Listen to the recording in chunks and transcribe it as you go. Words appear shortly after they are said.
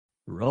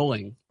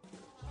Rolling.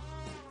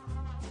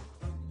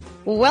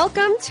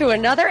 Welcome to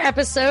another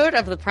episode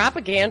of the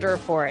Propaganda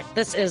Report.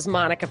 This is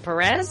Monica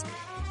Perez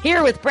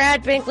here with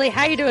Brad Binkley.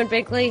 How you doing,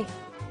 Binkley?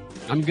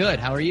 I'm good.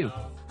 How are you?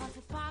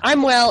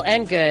 I'm well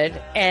and good.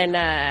 And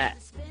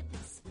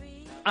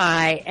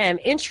I am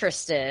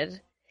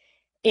interested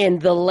in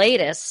the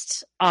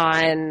latest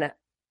on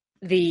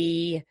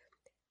the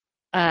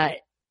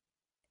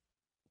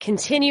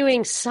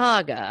continuing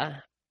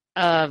saga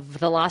of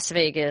the Las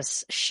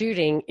Vegas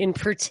shooting, in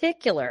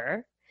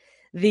particular,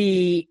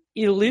 the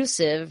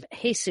elusive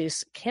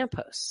Jesus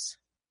Campos.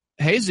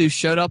 Jesus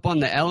showed up on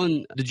the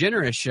Ellen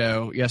DeGeneres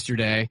show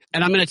yesterday,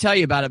 and I'm going to tell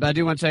you about it, but I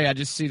do want to tell you, I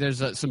just see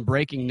there's some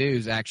breaking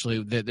news,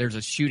 actually, that there's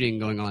a shooting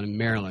going on in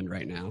Maryland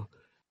right now.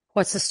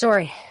 What's the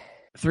story?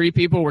 3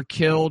 people were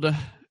killed,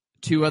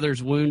 2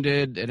 others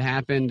wounded. It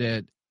happened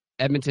at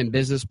Edmonton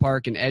Business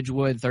Park in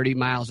Edgewood, 30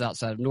 miles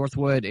outside of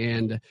Northwood,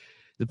 and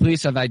the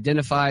police have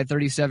identified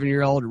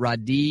 37-year-old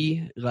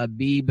Radi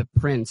Labib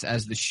Prince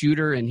as the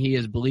shooter, and he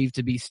is believed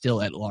to be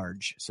still at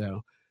large.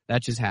 So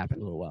that just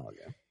happened a little while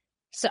ago.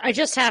 So I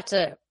just have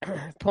to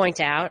point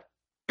out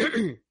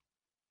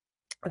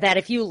that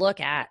if you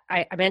look at,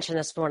 I mentioned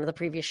this in one of the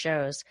previous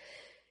shows,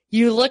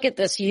 you look at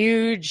this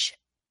huge,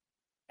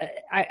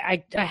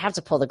 I have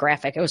to pull the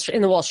graphic. It was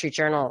in the Wall Street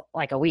Journal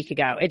like a week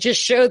ago. It just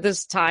showed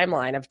this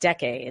timeline of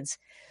decades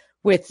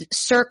with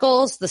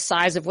circles, the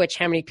size of which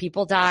how many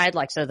people died.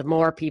 Like, so the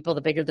more people,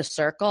 the bigger the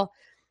circle.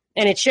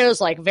 And it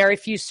shows like very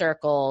few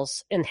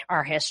circles in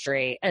our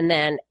history. And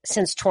then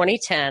since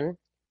 2010,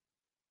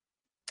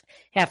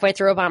 halfway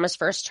through Obama's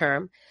first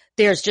term,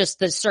 there's just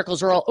the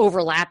circles are all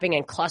overlapping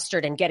and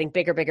clustered and getting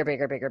bigger.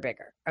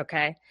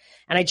 Okay.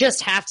 And I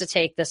just have to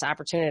take this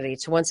opportunity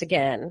to once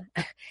again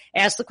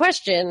ask the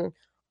question,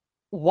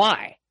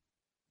 why?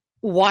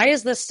 Why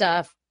is this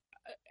stuff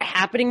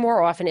happening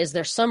more often? Is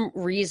there some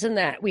reason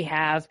that we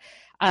have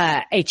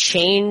a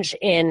change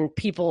in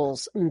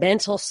people's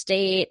mental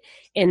state,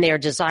 in their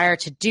desire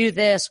to do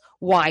this?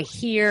 Why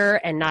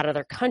here and not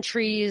other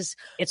countries?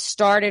 It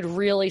started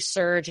really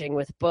surging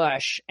with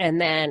Bush, and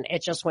then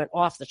it just went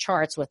off the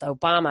charts with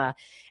Obama,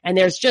 and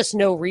there's just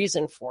no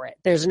reason for it.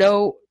 There's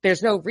no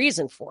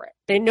reason for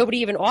it. Nobody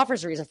even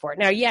offers a reason for it.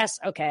 Now, yes,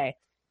 okay,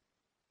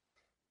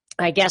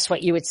 I guess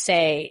what you would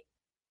say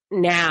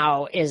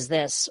now is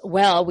this,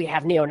 well, we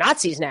have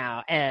neo-Nazis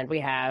now, and we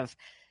have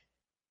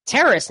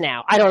terrorists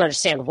now. I don't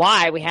understand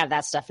why we have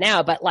that stuff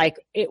now, but like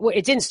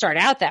it didn't start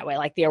out that way.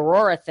 Like the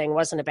Aurora thing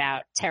wasn't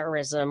about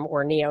terrorism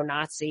or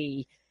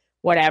neo-Nazi,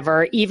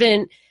 whatever.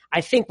 Even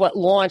I think what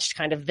launched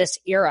kind of this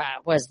era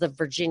was the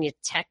Virginia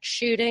Tech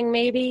shooting,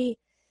 maybe,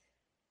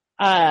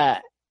 of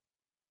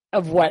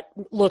what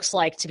looks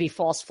like to be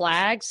false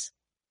flags.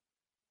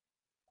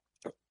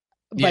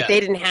 But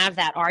They didn't have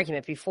that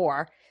argument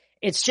before.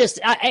 It's just,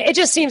 it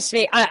just seems to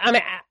me,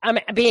 I'm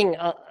being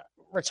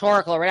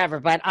rhetorical or whatever,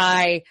 but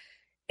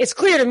it's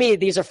clear to me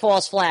these are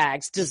false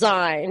flags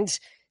designed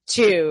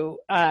to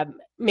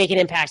make an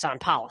impact on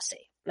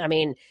policy. I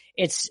mean,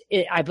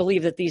 I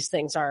believe that these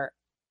things are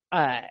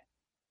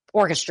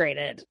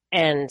orchestrated,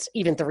 and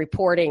even the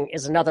reporting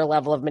is another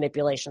level of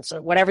manipulation.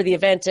 So whatever the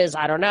event is,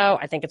 I don't know.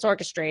 I think it's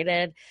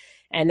orchestrated.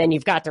 And then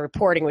you've got the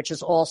reporting, which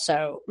is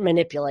also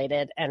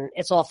manipulated, and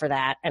it's all for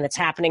that. And it's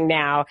happening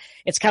now.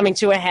 It's coming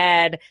to a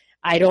head.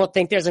 I don't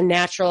think there's a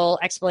natural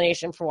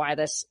explanation for why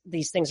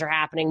these things are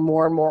happening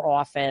more and more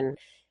often.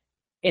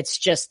 It's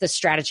just the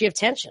strategy of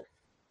tension.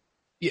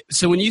 Yeah,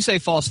 so when you say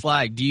false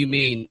flag, do you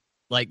mean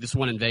like this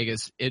one in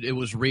Vegas? It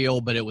was real,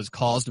 but it was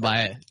caused by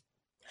a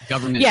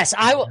government? Yes,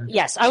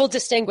 I will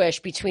distinguish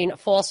between a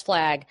false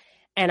flag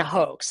and a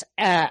hoax.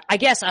 I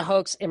guess a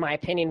hoax, in my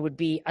opinion, would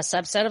be a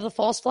subset of the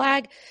false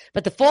flag.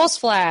 But the false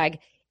flag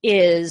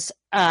is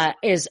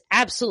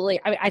absolutely.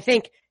 I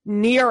think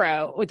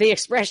Nero, with the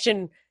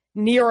expression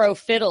 "Nero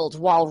fiddled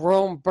while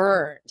Rome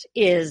burned,"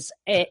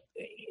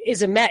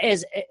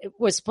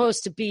 was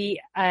supposed to be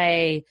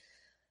a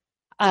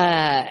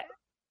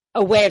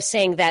way of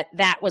saying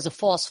that was a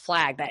false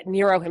flag, that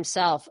Nero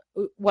himself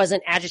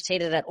wasn't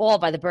agitated at all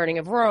by the burning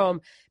of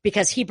Rome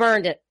because he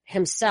burned it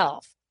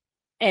himself.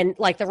 And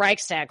like the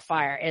Reichstag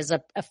fire is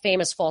a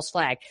famous false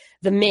flag.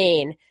 The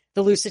Maine,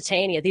 the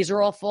Lusitania, these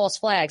are all false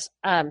flags.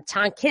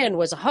 Tonkin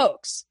was a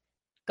hoax.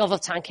 Gulf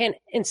of Tonkin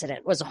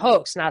incident was a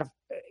hoax,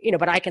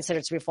 but I consider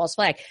it to be a false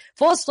flag.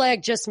 False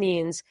flag just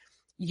means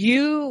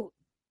you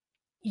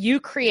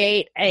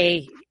create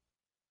an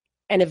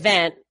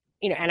event,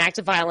 an act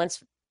of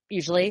violence,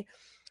 usually,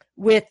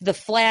 with the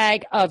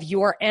flag of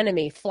your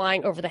enemy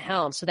flying over the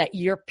helm so that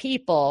your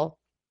people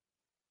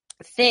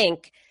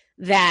think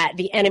that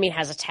the enemy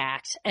has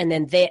attacked, and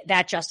then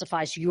that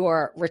justifies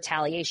your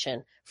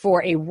retaliation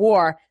for a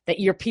war that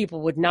your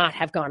people would not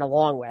have gone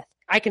along with.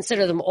 I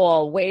consider them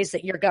all ways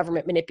that your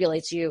government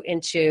manipulates you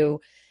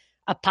into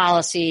a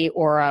policy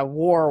or a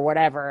war or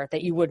whatever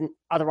that you wouldn't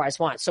otherwise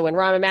want. So when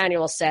Rahm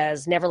Emanuel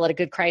says, never let a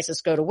good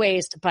crisis go to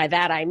waste, by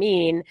that I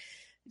mean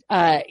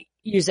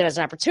use it as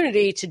an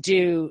opportunity to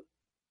do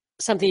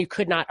something you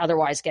could not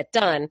otherwise get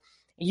done.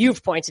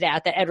 you've pointed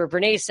out that Edward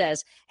Bernays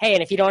says, hey,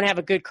 and if you don't have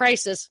a good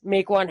crisis,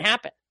 make one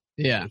happen.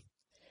 Yeah.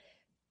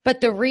 But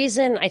the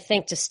reason I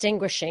think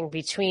distinguishing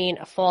between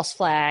a false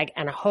flag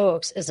and a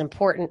hoax is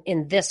important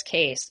in this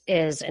case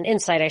is an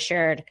insight I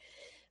shared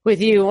with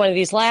you one of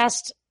these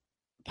last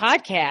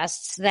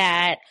podcasts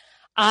that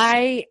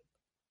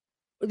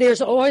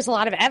there's always a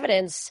lot of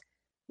evidence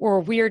or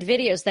weird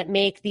videos that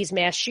make these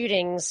mass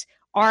shootings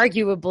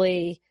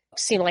arguably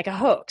seem like a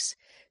hoax.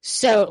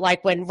 So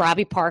like when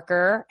Robbie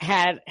Parker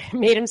had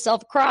made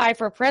himself cry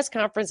for a press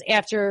conference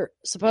after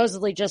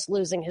supposedly just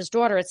losing his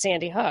daughter at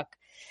Sandy Hook.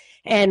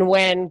 And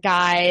when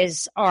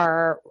guys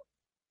are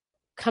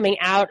coming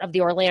out of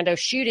the Orlando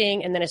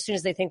shooting, and then as soon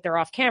as they think they're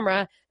off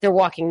camera, they're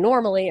walking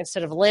normally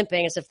instead of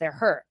limping as if they're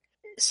hurt.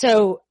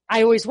 So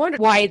I always wondered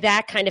why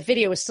that kind of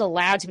video is still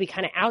allowed to be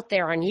kind of out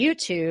there on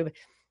YouTube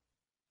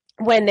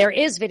when there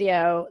is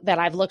video that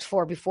I've looked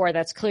for before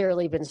that's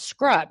clearly been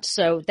scrubbed.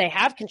 So they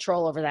have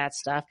control over that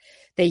stuff.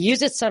 They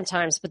use it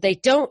sometimes, but they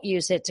don't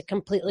use it to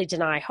completely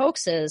deny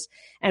hoaxes.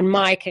 And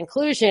my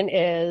conclusion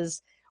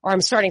is, or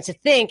I'm starting to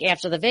think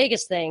after the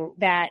Vegas thing,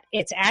 that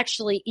it's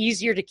actually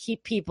easier to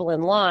keep people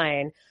in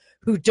line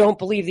who don't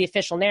believe the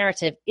official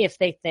narrative if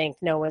they think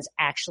no one's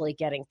actually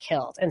getting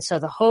killed. And so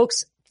the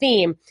hoax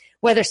theme,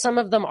 whether some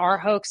of them are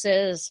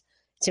hoaxes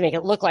to make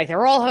it look like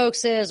they're all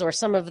hoaxes, or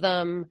some of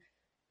them,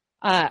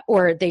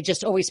 or they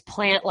just always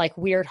plant like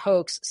weird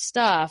hoax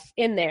stuff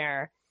in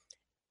there.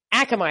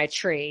 Akamai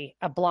Tree,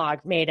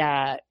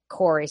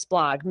 Corey's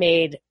blog,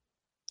 made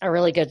a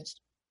really good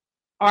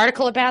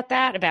article about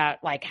that,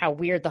 about like how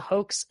weird the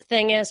hoax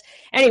thing is.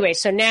 Anyway,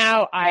 so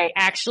now I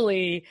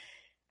actually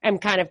am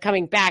kind of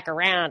coming back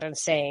around and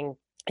saying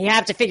you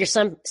have to figure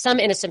some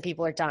innocent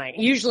people are dying.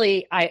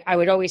 Usually I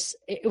would always,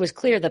 it was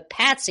clear the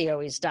Patsy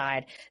always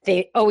died.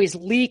 They always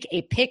leak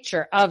a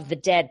picture of the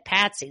dead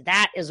Patsy.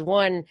 That is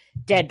one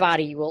dead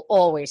body you will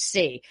always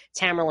see.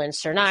 Tamerlan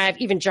Tsarnaev,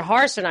 even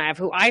Jahar Tsarnaev,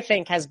 who I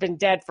think has been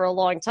dead for a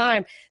long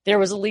time. There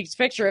was a leaked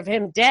picture of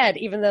him dead,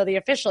 even though the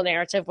official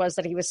narrative was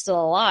that he was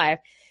still alive.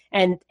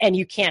 And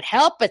you can't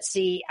help but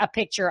see a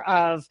picture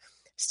of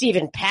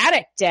Stephen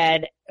Paddock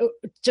dead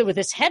with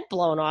his head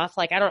blown off.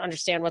 Like, I don't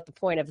understand what the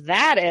point of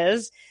that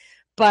is,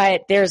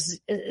 but there's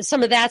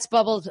some of that's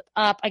bubbled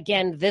up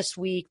again this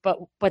week.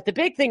 But the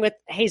big thing with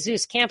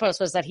Jesus Campos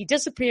was that he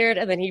disappeared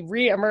and then he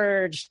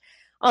reemerged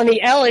on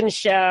the Ellen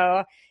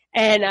show.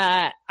 And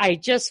I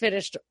just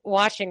finished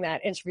watching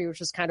that interview, which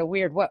was kind of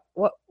weird. What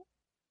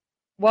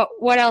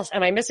else?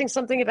 Am I missing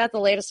something about the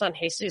latest on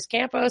Jesus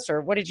Campos,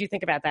 or what did you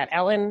think about that,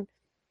 Ellen?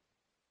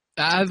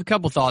 I have a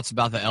couple thoughts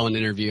about the Ellen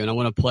interview, and I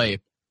want to play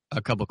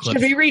a couple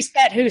clips. Should we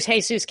reset who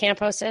Jesus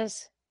Campos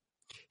is?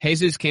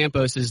 Jesus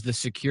Campos is the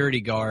security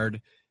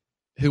guard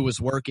who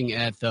was working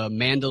at the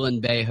Mandalay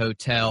Bay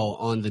Hotel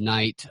on the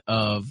night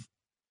of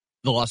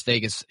the Las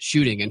Vegas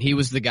shooting. And he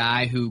was the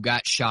guy who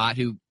got shot,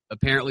 who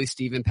apparently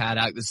Stephen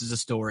Paddock, this is a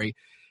story,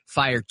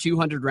 fired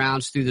 200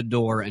 rounds through the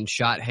door and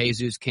shot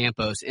Jesus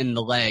Campos in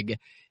the leg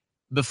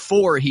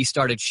before he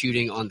started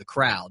shooting on the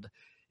crowd.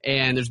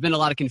 And there's been a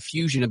lot of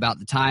confusion about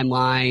the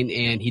timeline,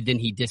 and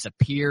he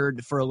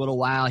disappeared for a little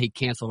while. He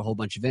canceled a whole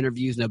bunch of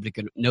interviews.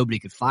 Nobody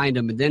could find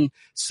him. And then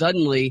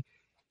suddenly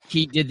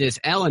he did this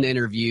Ellen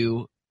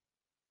interview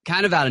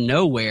kind of out of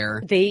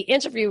nowhere. The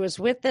interview was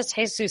with this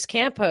Jesus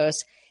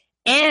Campos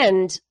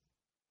and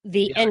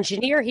the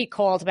engineer he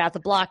called about the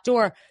blocked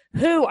door,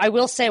 who I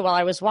will say while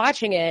I was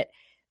watching it,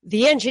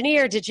 the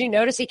engineer, did you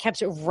notice he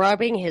kept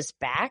rubbing his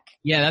back?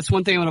 Yeah, that's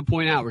one thing I want to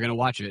point out. We're going to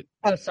watch it.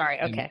 Oh, sorry.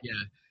 Okay. And, yeah.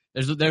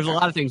 There's a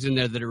lot of things in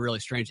there that are really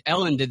strange.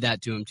 Ellen did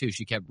that to him too.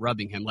 She kept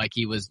rubbing him like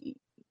he was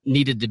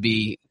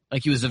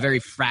a very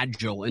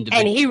fragile individual.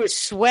 And he was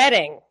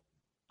sweating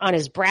on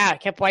his brow.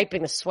 Kept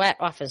wiping the sweat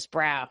off his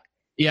brow.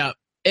 Yeah.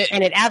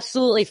 And it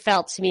absolutely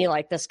felt to me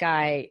like this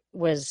guy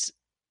was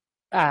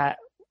had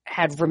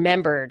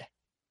remembered.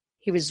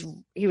 He was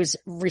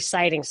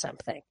reciting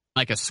something.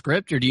 Like a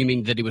script, or do you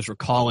mean that he was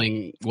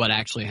recalling what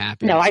actually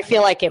happened? No, I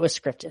feel like it was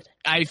scripted.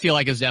 I feel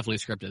like it was definitely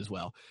scripted as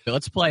well. So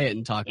let's play it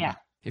and talk about it.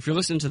 If you're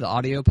listening to the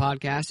audio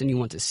podcast and you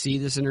want to see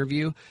this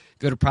interview,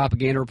 go to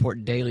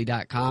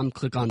propagandareportdaily.com,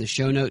 click on the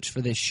show notes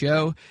for this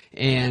show,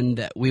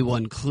 and we will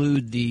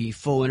include the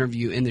full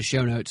interview in the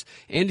show notes.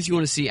 And if you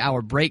want to see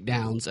our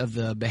breakdowns of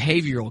the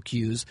behavioral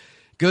cues,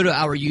 go to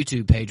our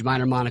YouTube page,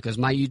 mine or Monica's.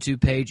 My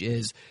YouTube page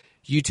is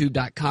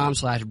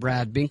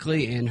youtube.com/Brad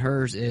Binkley, and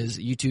hers is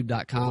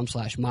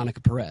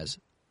youtube.com/Monica Perez.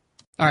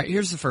 All right,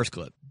 here's the first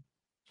clip.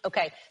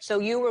 Okay,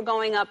 so you were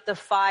going up the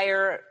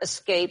fire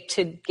escape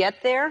to get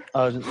there?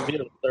 Via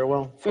the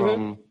stairwell.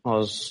 I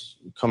was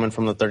coming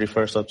from the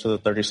 31st up to the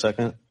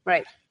 32nd.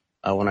 Right.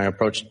 When I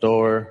approached the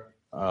door,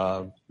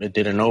 it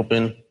didn't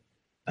open.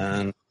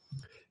 And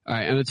all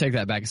right, I'm going to take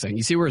that back a second.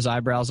 You see where his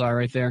eyebrows are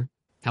right there?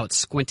 How it's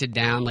squinted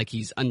down like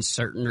he's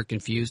uncertain or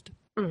confused?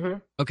 Mm-hmm.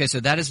 Okay, so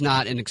that is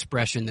not an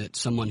expression that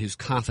someone who's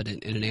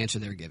confident in an answer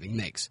they're giving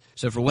makes.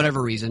 So for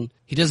whatever reason,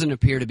 he doesn't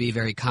appear to be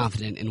very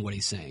confident in what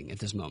he's saying at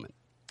this moment.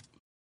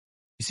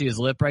 You see his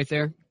lip right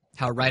there?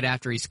 How right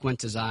after he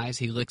squints his eyes,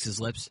 he licks his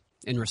lips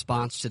in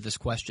response to this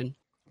question?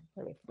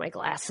 Let me put my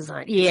glasses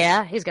on.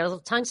 Yeah, he's got a little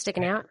tongue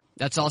sticking out.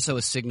 That's also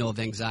a signal of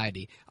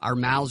anxiety. Our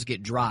mouths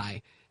get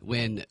dry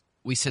when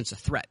we sense a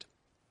threat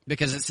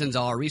because it sends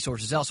all our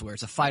resources elsewhere.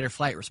 It's a fight or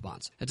flight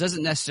response. It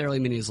doesn't necessarily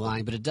mean he's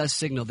lying, but it does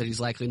signal that he's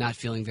likely not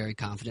feeling very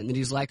confident and that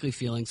he's likely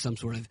feeling some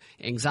sort of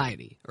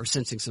anxiety or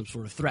sensing some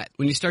sort of threat.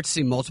 When you start to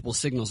see multiple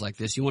signals like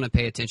this, you want to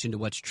pay attention to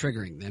what's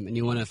triggering them and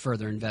you want to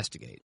further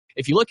investigate.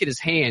 If you look at his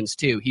hands,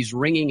 too, he's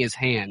wringing his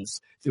hands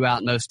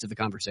throughout most of the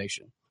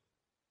conversation.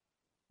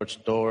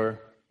 Which door,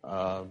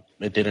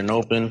 it didn't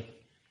open,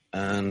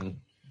 and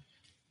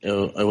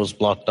it was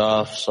blocked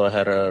off, so I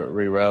had to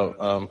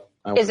reroute.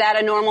 Is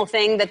that a normal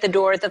thing that the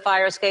door at the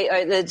fire escape,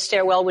 the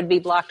stairwell would be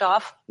blocked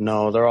off?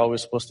 No, they're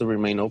always supposed to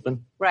remain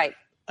open. Right.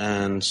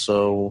 And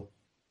so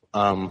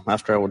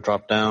after I would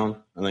drop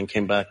down and then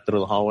came back through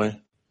the hallway,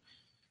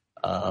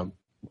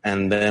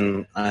 and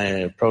then I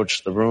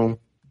approached the room,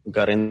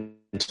 got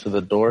into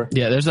the door.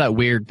 Yeah, there's that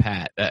weird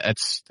pat.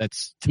 That's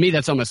to me,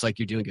 that's almost like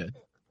you're doing good.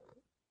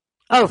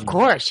 Oh, of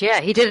course. Yeah,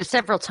 he did it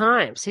several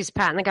times. He's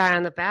patting the guy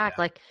on the back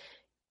like,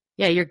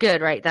 yeah, you're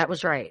good, right? That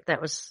was right.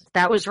 That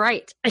was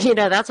right. You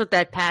know, that's what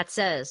that pat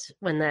says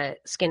when the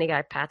skinny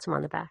guy pats him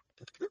on the back.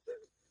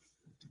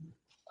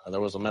 There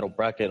was a metal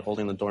bracket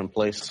holding the door in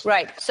place.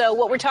 Right. So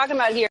what we're talking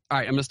about here. All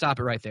right, I'm going to stop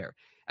it right there.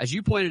 As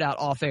you pointed out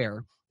off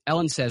air,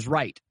 Ellen says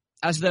right,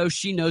 as though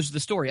she knows the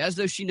story, as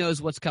though she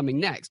knows what's coming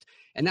next.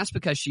 And that's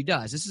because she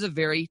does. This is a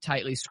very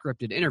tightly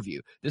scripted interview.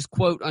 This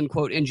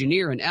quote-unquote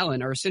engineer and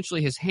Ellen are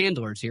essentially his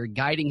handlers here,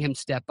 guiding him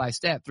step by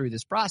step through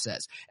this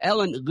process.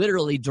 Ellen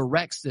literally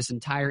directs this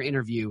entire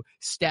interview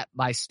step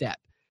by step.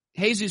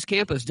 Jesus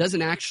Campos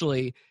doesn't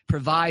actually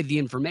provide the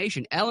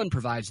information. Ellen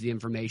provides the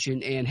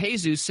information, and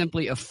Jesus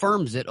simply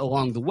affirms it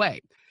along the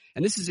way.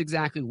 And this is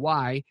exactly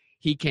why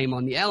he came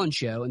on the Ellen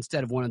show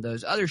instead of one of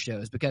those other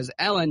shows, because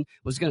Ellen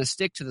was going to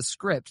stick to the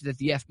script that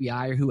the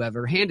FBI or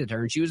whoever handed her,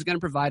 and she was going to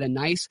provide a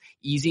nice,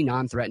 easy,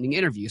 non-threatening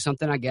interview,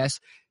 something I guess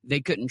they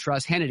couldn't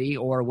trust Hannity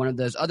or one of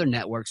those other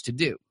networks to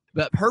do.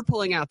 But her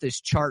pulling out this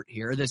chart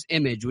here, this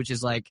image, which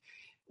is like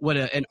what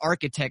an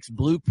architect's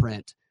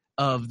blueprint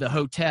of the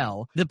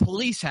hotel, the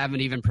police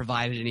haven't even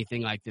provided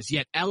anything like this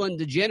yet. Ellen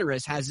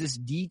DeGeneres has this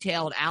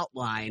detailed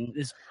outline.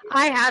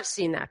 I have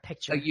seen that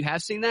picture. Oh, you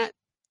have seen that?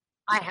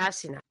 I have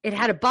seen that. It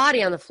had a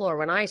body on the floor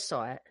when I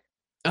saw it.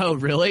 Oh,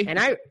 really?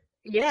 And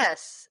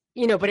yes,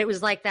 but it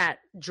was like that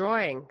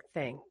drawing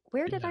thing.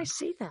 Where did I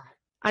see that?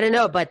 I don't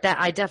know, but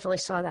I definitely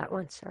saw that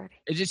once already.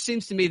 It just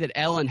seems to me that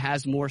Ellen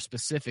has more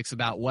specifics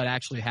about what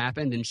actually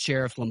happened than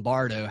Sheriff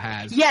Lombardo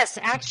has. Yes,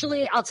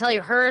 actually, I'll tell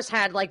you, hers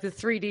had like the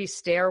 3D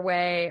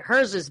stairway.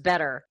 Hers is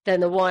better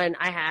than the one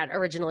I had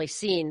originally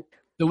seen.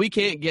 So we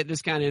can't get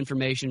this kind of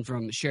information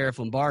from Sheriff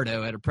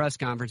Lombardo at a press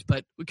conference,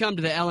 but we come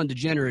to the Ellen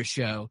DeGeneres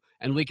show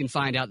and we can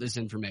find out this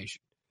information.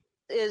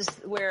 Is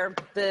where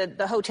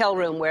the hotel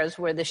room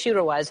where the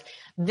shooter was.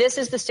 This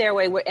is the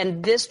stairway,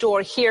 and this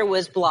door here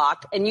was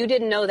blocked, and you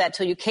didn't know that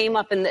till you came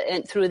up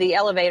through the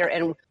elevator.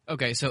 And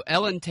okay, so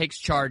Ellen takes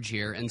charge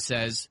here and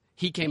says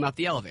he came up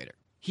the elevator.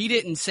 He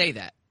didn't say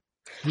that.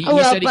 He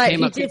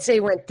did say he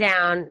went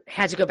down,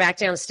 had to go back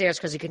downstairs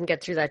because he couldn't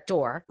get through that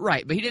door.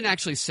 Right, but he didn't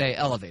actually say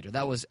elevator.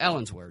 That was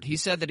Ellen's word. He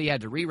said that he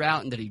had to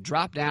reroute and that he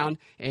dropped down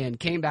and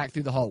came back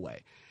through the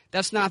hallway.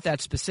 That's not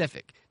that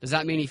specific. Does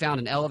that mean he found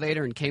an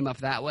elevator and came up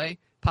that way?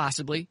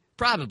 Possibly.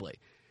 Probably.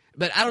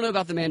 But I don't know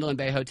about the Mandalay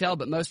Bay Hotel,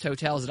 but most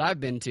hotels that I've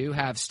been to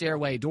have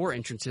stairway door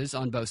entrances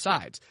on both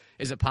sides.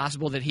 Is it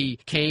possible that he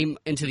came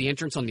into the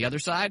entrance on the other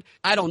side?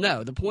 I don't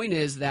know. The point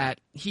is that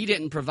he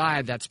didn't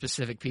provide that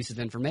specific piece of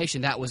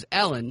information. That was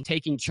Ellen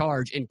taking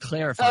charge and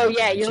clarifying. Oh,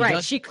 yeah, you're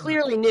right. She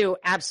clearly knew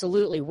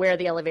absolutely where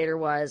the elevator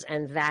was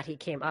and that he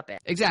came up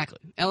it. Exactly.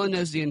 Ellen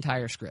knows the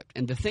entire script.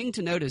 And the thing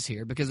to notice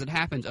here, because it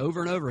happens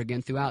over and over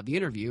again throughout the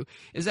interview,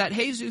 is that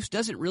Jesus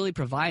doesn't really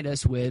provide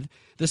us with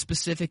the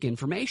specific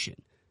information.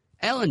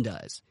 Ellen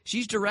does.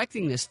 She's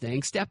directing this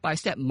thing step by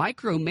step,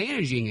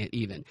 micromanaging it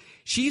even.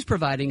 She's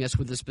providing us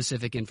with the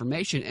specific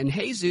information, and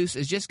Jesus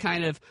is just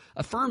kind of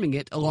affirming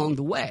it along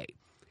the way,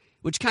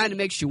 which kind of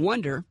makes you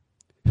wonder,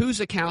 whose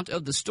account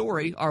of the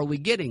story are we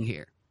getting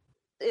here?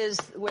 Is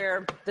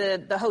where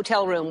the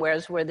hotel room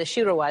where the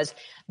shooter was.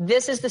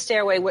 This is the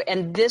stairway,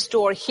 and this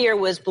door here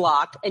was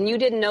blocked, and you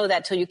didn't know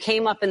that till you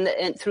came up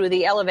through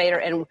the elevator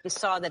and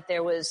saw that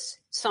there was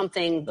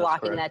something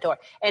blocking that door.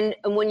 And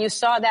when you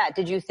saw that,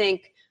 did you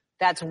think,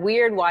 that's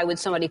weird? Why would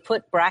somebody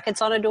put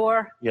brackets on a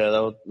door?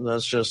 Yeah,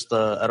 that's just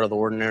out of the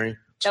ordinary.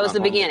 That was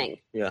the beginning?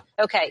 Yeah.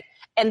 Okay.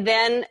 And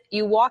then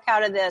you walk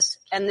out of this,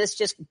 and this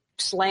just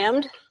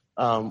slammed?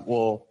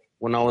 Well,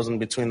 when I was in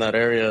between that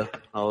area,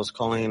 I was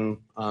calling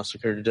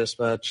security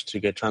dispatch to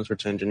get transferred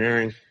to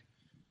engineering.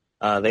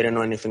 They didn't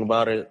know anything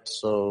about it,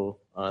 so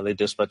they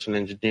dispatched an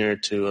engineer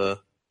to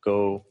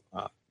go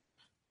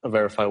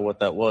verify what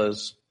that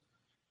was.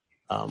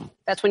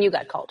 That's when you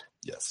got called?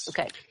 Yes.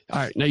 Okay. All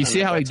right. Now, you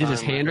see how he did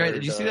his hand right?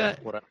 Did you see that?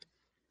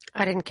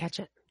 I didn't catch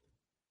it.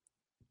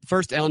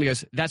 First, Ellen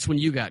goes, that's when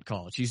you got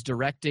called. She's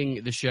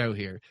directing the show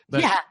here.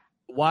 But yeah.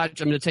 Watch,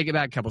 I'm going to take it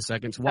back a couple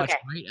seconds. Watch, okay.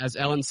 Right as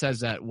Ellen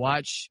says that,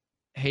 watch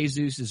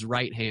Jesus'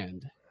 right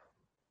hand.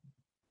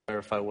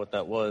 Clarify what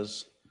that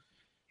was.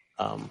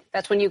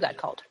 That's when you got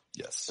called.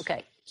 Yes.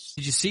 Okay.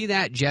 Did you see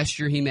that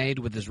gesture he made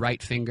with his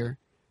right finger?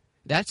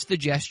 That's the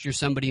gesture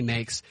somebody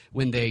makes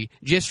when they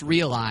just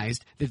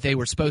realized that they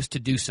were supposed to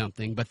do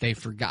something, but they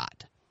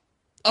forgot.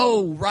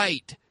 Oh,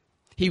 right.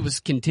 He was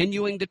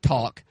continuing to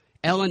talk.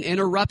 Ellen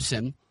interrupts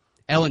him.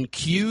 Ellen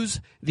cues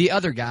the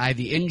other guy,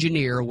 the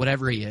engineer or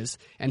whatever he is,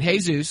 and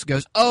Jesus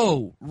goes,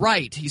 oh,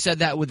 right. He said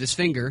that with his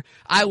finger.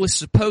 I was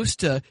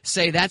supposed to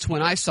say that's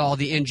when I saw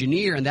the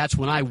engineer, and that's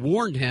when I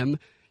warned him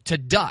to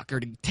duck or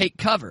to take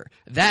cover.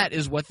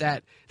 That's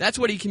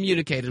what he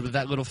communicated with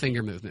that little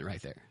finger movement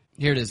right there.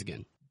 Here it is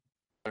again.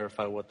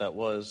 Clarify what that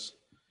was.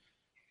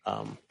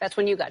 That's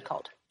when you got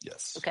called.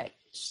 Yes. Okay.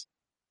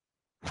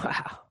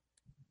 Wow.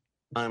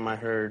 Time I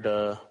heard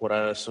what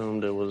I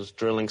assumed it was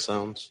drilling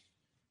sounds,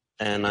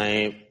 and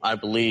I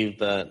believed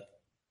that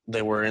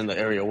they were in the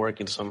area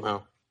working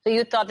somehow. So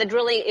you thought the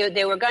drilling,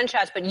 they were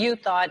gunshots, but you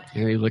thought.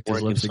 Here he licked his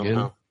Working lips somehow.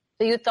 again.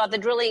 So you thought the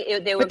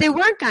drilling, they were. But they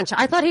weren't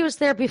gunshots. I thought he was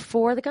there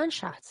before the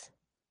gunshots.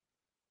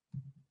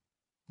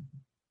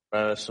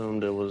 I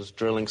assumed it was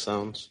drilling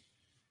sounds,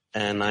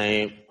 and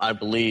I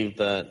believed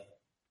that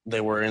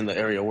they were in the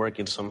area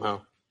working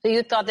somehow. So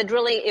you thought the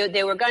drilling,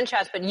 they were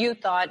gunshots, but you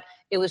thought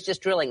it was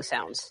just drilling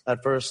sounds.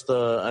 At first,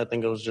 I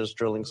think it was just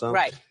drilling sounds.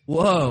 Right.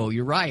 Whoa,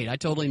 you're right. I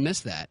totally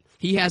missed that.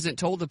 He hasn't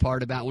told the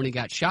part about when he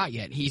got shot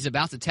yet. He's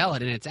about to tell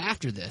it, and it's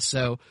after this.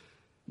 So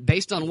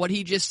based on what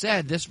he just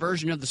said, this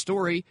version of the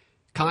story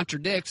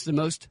contradicts the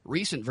most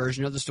recent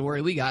version of the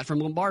story we got from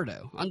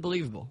Lombardo.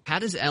 Unbelievable. How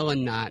does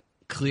Ellen not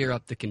clear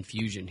up the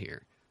confusion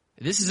here?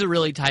 This is a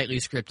really tightly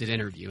scripted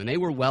interview, and they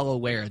were well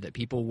aware that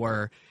people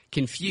were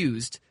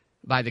confused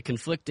by the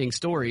conflicting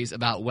stories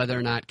about whether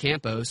or not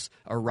Campos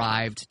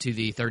arrived to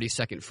the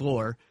 32nd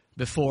floor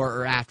before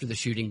or after the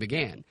shooting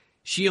began.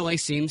 She only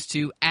seems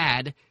to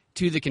add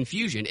to the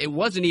confusion. It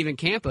wasn't even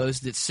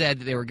Campos that said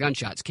that they were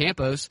gunshots.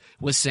 Campos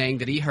was saying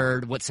that he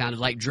heard what sounded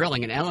like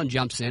drilling, and Ellen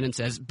jumps in and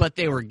says, but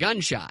they were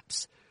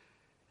gunshots.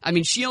 I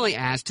mean, she only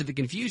adds to the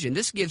confusion.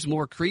 This gives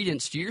more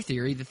credence to your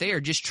theory that they are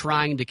just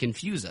trying to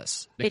confuse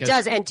us. It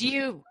does. And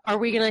are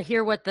we going to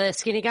hear what the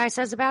skinny guy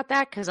says about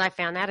that? Because I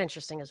found that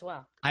interesting as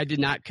well. I did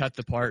not cut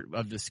the part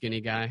of the skinny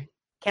guy.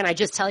 Can I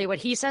just tell you what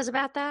he says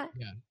about that?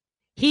 Yeah.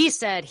 He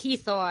said he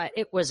thought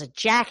it was a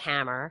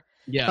jackhammer,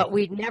 but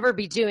we'd never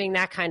be doing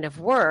that kind of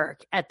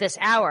work at this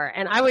hour.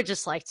 And I would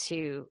just like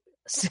to...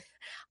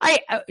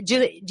 do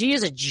you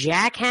use a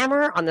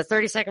jackhammer on the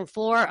 32nd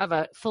floor of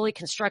a fully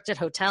constructed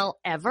hotel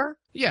ever?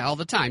 Yeah, all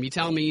the time. You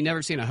telling me you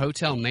never seen a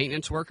hotel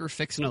maintenance worker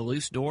fixing a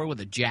loose door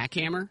with a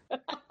jackhammer?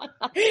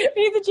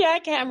 Need the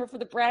jackhammer for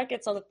the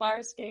brackets on the fire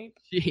escape.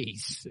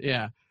 Jeez,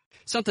 yeah.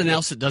 Something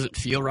else that doesn't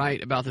feel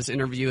right about this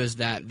interview is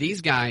that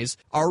these guys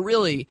are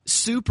really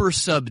super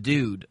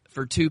subdued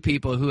for two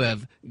people who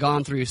have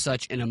gone through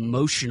such an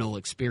emotional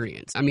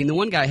experience. I mean, the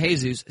one guy,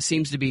 Jesus,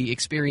 seems to be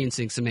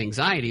experiencing some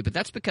anxiety, but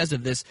that's because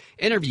of this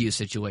interview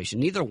situation.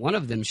 Neither one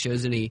of them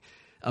shows any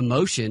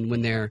emotion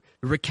when they're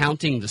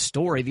recounting the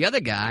story. The other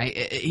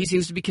guy, he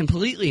seems to be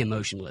completely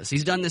emotionless.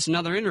 He's done this in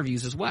other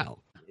interviews as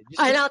well.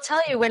 And I'll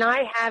tell you, when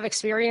I have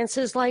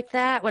experiences like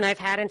that, when I've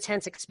had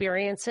intense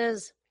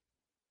experiences,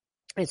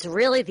 it's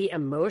really the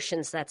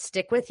emotions that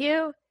stick with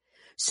you.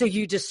 So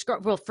you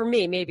describe, well, for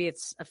me, maybe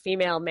it's a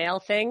female-male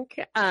thing,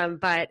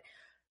 but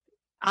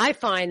I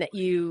find that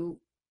you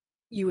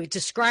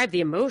describe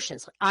the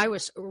emotions. I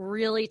was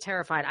really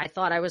terrified. I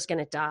thought I was going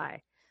to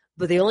die.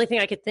 But the only thing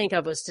I could think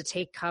of was to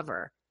take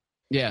cover.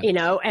 Yeah. You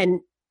know,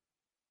 and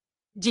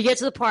do you get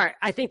to the part,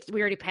 I think we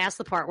already passed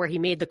the part where he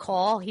made the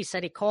call. He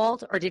said he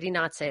called, or did he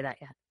not say that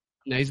yet?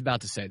 No, he's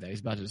about to say that.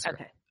 He's about to describe.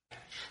 Okay.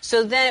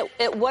 So then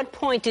at what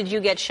point did you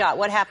get shot?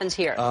 What happens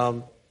here?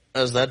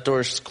 As that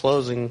door's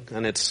closing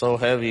and it's so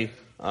heavy,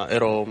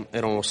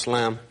 it'll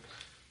slam.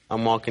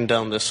 I'm walking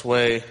down this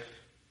way,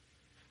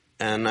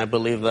 and I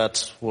believe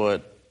that's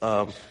what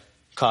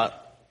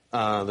caught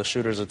the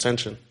shooter's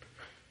attention.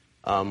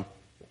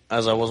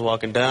 As I was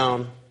walking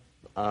down,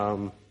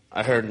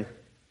 I heard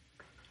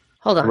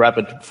Hold on.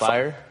 rapid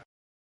fire.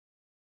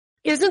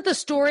 Isn't the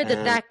story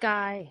that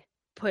guy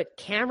put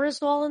cameras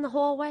all in the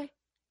hallway?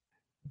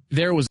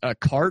 There was a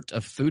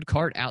food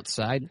cart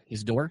outside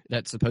his door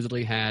that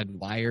supposedly had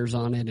wires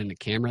on it and a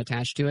camera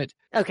attached to it.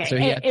 Okay, So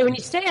and when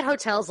you stay at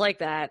hotels like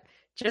that,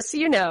 just so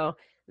you know,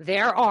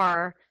 there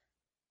are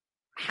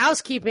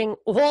housekeeping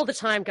all the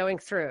time going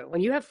through.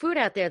 When you have food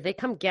out there, they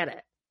come get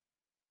it.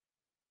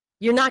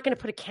 You're not going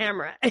to put a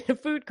camera in a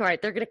food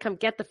cart. They're going to come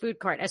get the food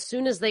cart as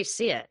soon as they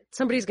see it.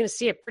 Somebody's going to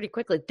see it pretty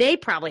quickly. They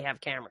probably have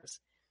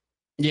cameras.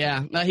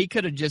 Yeah, he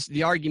could have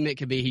the argument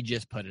could be he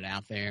just put it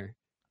out there.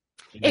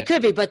 It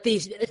could be, but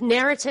the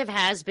narrative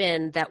has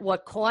been that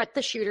what caught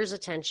the shooter's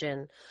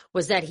attention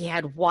was that he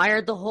had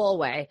wired the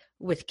hallway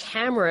with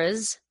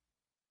cameras,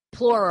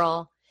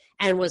 plural,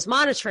 and was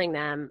monitoring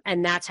them,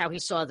 and that's how he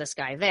saw this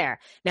guy there.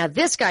 Now,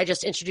 this guy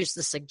just introduced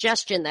the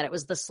suggestion that it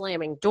was the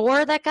slamming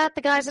door that got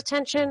the guy's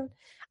attention.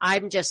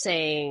 I'm just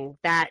saying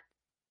that.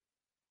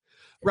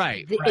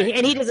 Right.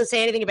 And he doesn't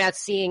say anything about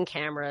seeing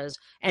cameras.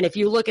 And if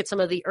you look at some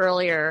of the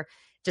earlier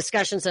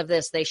discussions of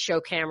this, they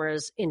show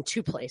cameras in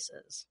 2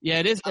 places. Yeah,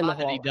 it is in the odd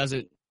that he hall.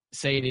 doesn't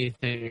say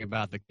anything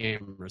about the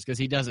cameras because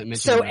he doesn't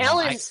mention So them at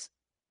all.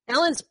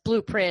 Ellen's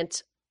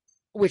blueprint,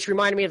 which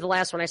reminded me of the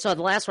last one I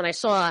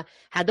saw,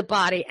 had the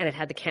body and it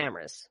had the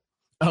cameras.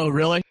 Oh,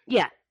 really?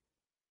 Yeah.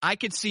 I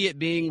could see it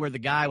being where the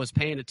guy was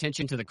paying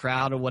attention to the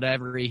crowd or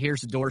whatever. He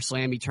hears the door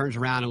slam, he turns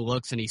around and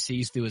looks, and he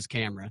sees through his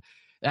camera.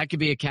 That could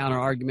be a counter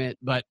argument,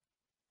 but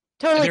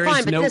Totally there fine,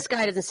 is but no- this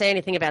guy doesn't say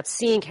anything about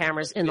seeing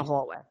cameras in the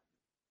hallway.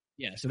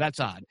 yeah, so that's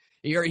odd.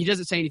 He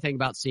doesn't say anything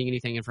about seeing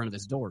anything in front of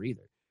this door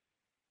either.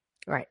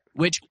 Right.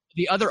 Which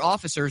the other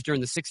officers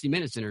during the 60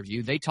 Minutes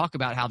interview, they talk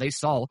about how they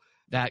saw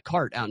that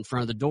cart out in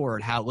front of the door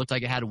and how it looked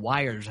like it had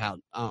wires out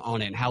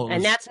on it, and how it was.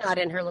 And that's not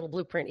in her little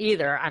blueprint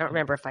either. I don't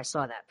remember if I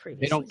saw that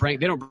previously.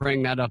 They don't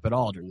bring that up at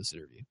all during this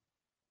interview.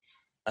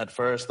 At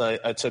first,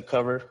 I took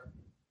cover.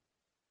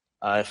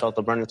 I felt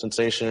the burning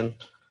sensation.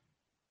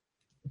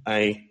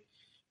 I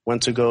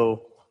went to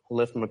go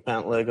lift my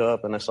pant leg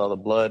up, and I saw the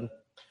blood.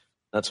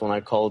 That's when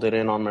I called it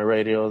in on my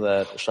radio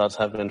that shots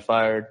have been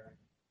fired.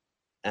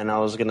 And I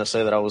was going to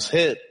say that I was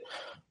hit,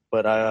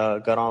 but I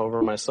got on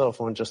over my cell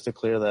phone just to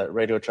clear that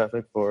radio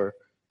traffic for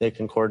they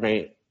can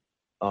coordinate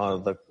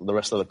the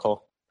rest of the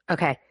call.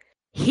 Okay.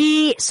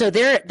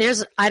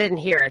 There's I didn't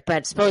hear it,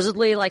 but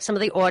supposedly like some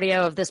of the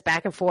audio of this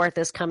back and forth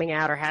is coming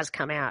out or has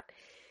come out.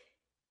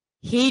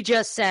 He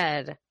just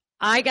said,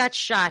 I got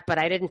shot, but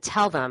I didn't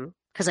tell them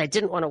because I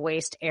didn't want to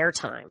waste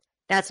airtime.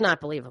 That's not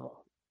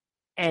believable.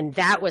 And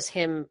that was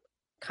him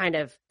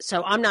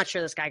so I'm not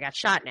sure this guy got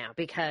shot now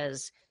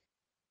because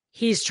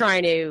he's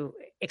trying to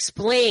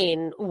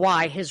explain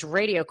why his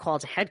radio call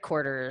to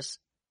headquarters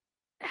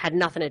had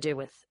nothing to do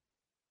with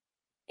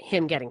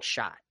him getting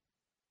shot.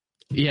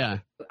 Yeah.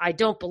 I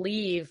don't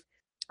believe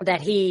that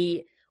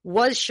he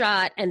was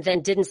shot and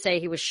then didn't say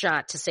he was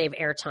shot to save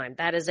airtime.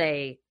 That is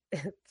a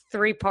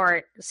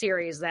 3-part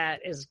series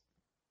that is,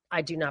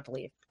 I do not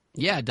believe.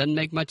 Yeah, it doesn't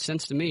make much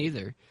sense to me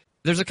either.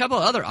 There's a couple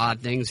of other odd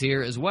things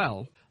here as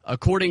well.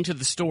 According to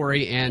the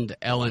story and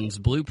Ellen's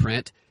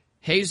blueprint,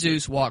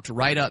 Jesus walked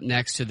right up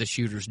next to the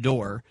shooter's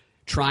door,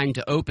 trying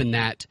to open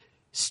that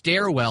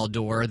stairwell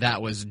door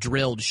that was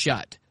drilled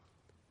shut.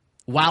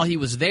 While he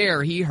was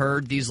there, he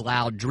heard these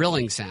loud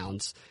drilling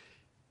sounds,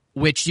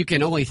 which you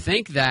can only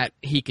think that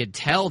he could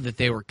tell that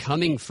they were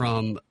coming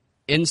from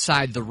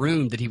inside the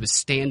room that he was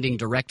standing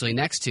directly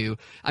next to.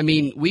 I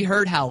mean, we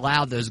heard how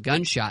loud those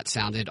gunshots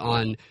sounded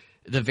on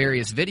the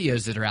various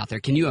videos that are out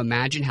there. Can you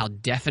imagine how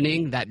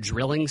deafening that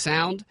drilling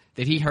sound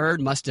that he heard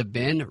must have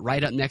been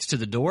right up next to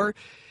the door?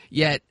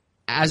 Yet,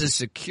 as a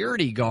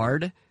security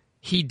guard,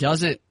 he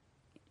doesn't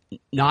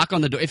knock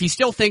on the door. If he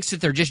still thinks that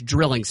they're just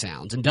drilling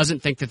sounds and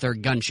doesn't think that they're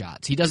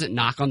gunshots, he doesn't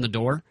knock on the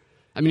door.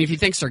 I mean, if he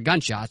thinks they're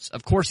gunshots,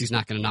 of course he's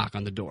not going to knock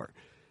on the door.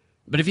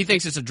 But if he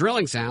thinks it's a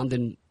drilling sound,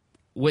 then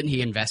wouldn't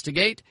he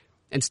investigate?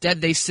 Instead,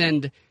 they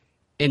send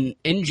an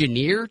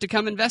engineer to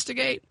come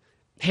investigate.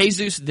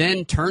 Jesus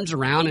then turns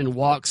around and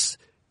walks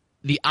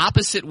the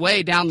opposite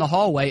way down the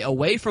hallway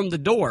away from the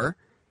door,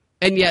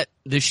 and yet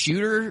the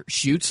shooter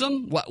shoots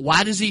him?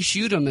 Why does he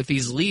shoot him if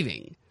he's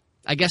leaving?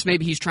 I guess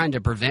maybe he's trying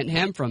to prevent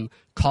him from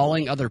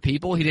calling other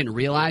people. He didn't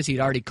realize he'd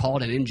already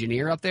called an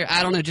engineer up there.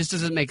 I don't know. It just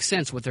doesn't make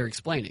sense what they're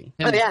explaining.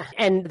 Oh, yeah.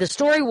 And the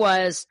story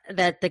was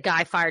that the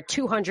guy fired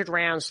 200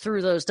 rounds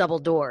through those double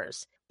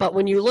doors. But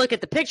when you look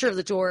at the picture of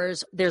the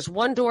doors, there's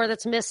one door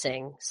that's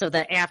missing. So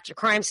the after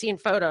crime scene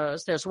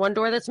photos, there's one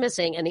door that's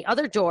missing, and the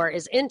other door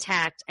is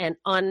intact and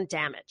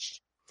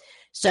undamaged.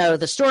 So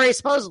the story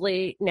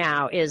supposedly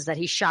now is that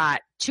he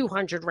shot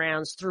 200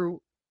 rounds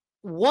through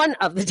one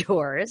of the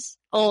doors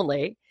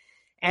only,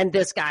 and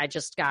this guy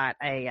just got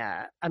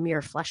a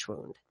mere flesh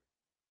wound.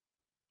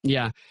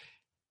 Yeah.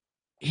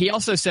 He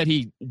also said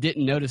he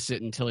didn't notice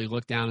it until he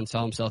looked down and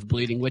saw himself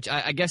bleeding, which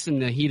I guess in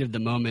the heat of the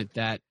moment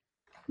that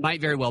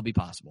might very well be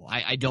possible.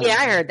 I don't. Yeah,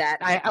 I heard that.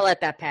 I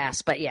let that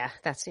pass, but yeah,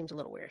 that seemed a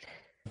little weird.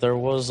 There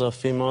was a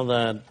female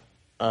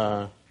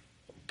that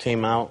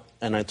came out,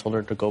 and I told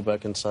her to go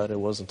back inside. It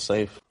wasn't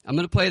safe. I'm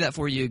going to play that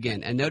for you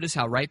again. And notice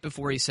how right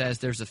before he says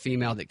there's a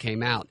female that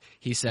came out,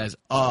 he says,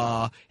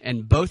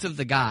 and both of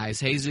the guys,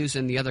 Jesus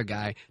and the other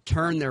guy,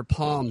 turn their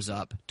palms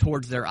up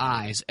towards their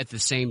eyes at the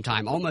same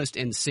time, almost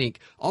in sync,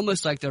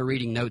 almost like they're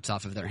reading notes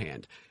off of their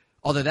hand.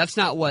 Although that's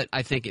not what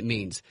I think it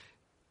means.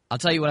 I'll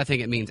tell you what I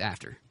think it means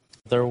after.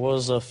 There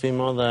was a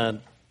female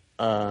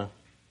that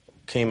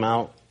came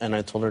out, and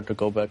I told her to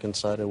go back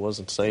inside. It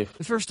wasn't safe.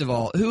 First of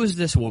all, who is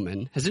this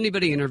woman? Has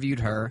anybody interviewed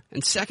her?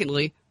 And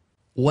secondly,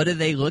 what are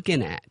they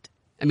looking at?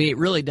 I mean, it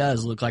really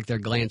does look like they're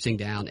glancing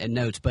down at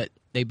notes, but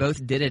they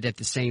both did it at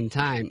the same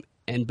time,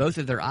 and both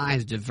of their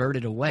eyes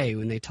diverted away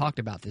when they talked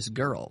about this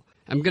girl.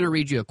 I'm going to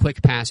read you a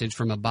quick passage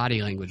from a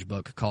body language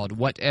book called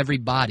What Every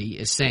Body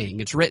is Saying.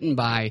 It's written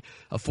by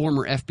a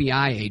former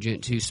FBI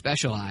agent who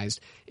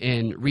specialized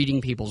in reading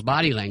people's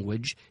body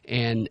language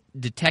and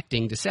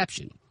detecting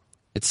deception.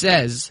 It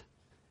says,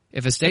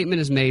 if a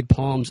statement is made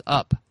palms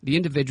up, the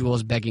individual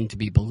is begging to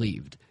be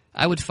believed.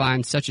 I would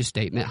find such a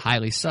statement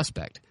highly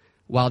suspect.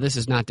 While this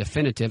is not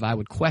definitive, I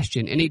would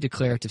question any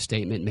declarative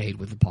statement made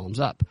with the palms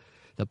up.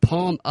 The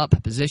palm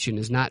up position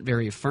is not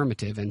very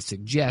affirmative and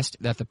suggests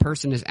that the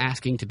person is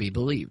asking to be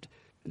believed.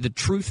 The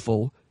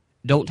truthful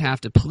don't have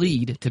to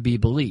plead to be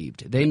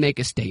believed. They make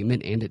a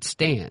statement and it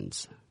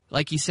stands.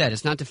 Like you said,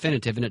 it's not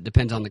definitive and it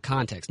depends on the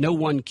context. No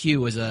one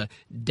cue is a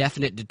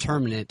definite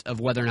determinant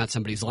of whether or not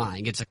somebody's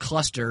lying. It's a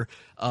cluster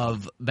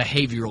of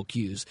behavioral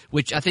cues,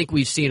 which I think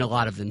we've seen a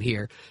lot of them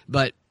here.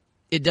 But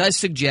it does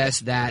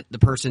suggest that the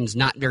person's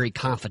not very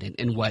confident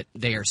in what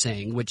they are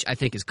saying, which I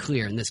think is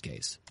clear in this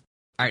case.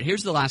 All right,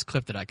 here's the last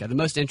clip that I got. The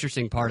most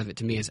interesting part of it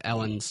to me is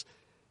Ellen's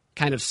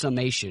kind of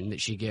summation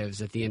that she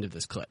gives at the end of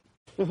this clip.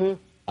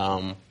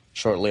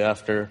 Shortly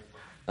after,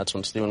 that's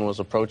when Stephen was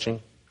approaching,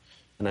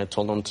 and I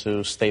told him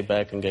to stay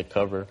back and get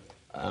cover,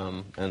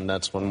 and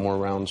that's when more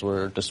rounds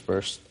were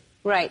dispersed.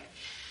 Right.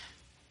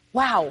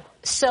 Wow.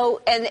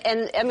 So,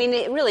 and I mean,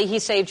 really, he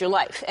saved your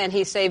life, and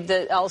he saved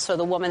also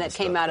the woman that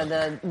came out of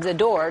the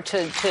door to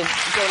go into the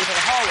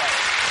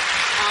hallway.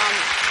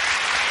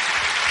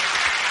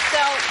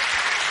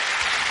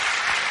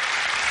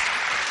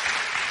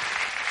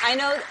 I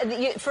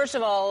know, first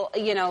of all,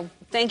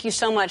 thank you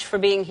so much for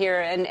being here.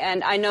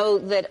 And I know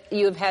that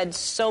you have had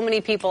so many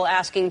people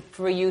asking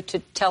for you to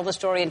tell the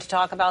story and to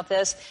talk about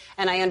this.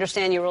 And I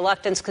understand your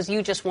reluctance because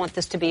you just want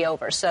this to be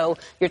over. So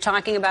you're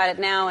talking about it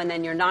now and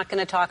then you're not going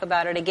to talk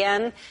about it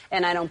again.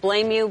 And I don't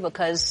blame you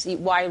because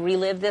why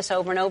relive this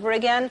over and over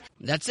again?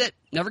 That's it.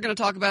 Never going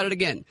to talk about it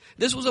again.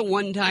 This was a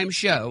one-time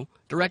show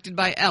directed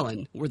by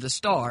Ellen, where the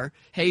star,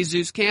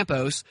 Jesus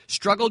Campos,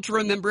 struggled to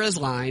remember his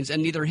lines,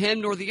 and neither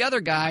him nor the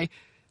other guy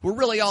were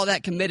really all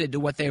that committed to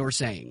what they were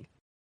saying.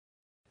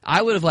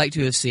 I would have liked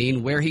to have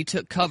seen where he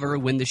took cover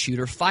when the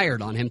shooter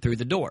fired on him through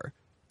the door.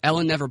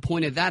 Ellen never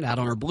pointed that out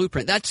on her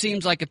blueprint. That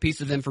seems like a piece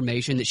of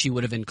information that she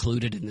would have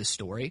included in this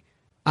story.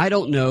 I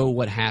don't know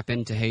what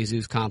happened to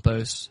Jesus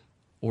Campos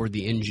or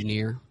the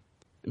engineer,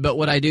 but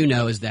what I do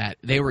know is that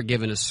they were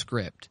given a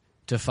script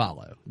to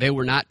follow. They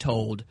were not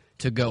told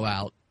to go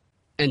out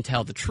and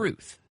tell the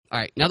truth. All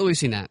right, now that we've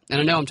seen that, and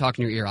I know I'm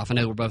talking your ear off. I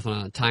know we're both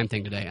on a time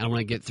thing today. I want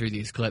to get through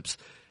these clips.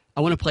 I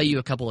want to play you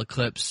a couple of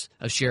clips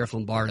of Sheriff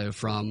Lombardo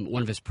from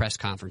one of his press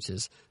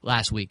conferences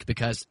last week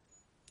because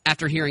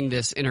after hearing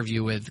this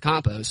interview with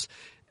Campos,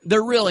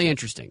 they're really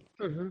interesting.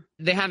 Mm-hmm.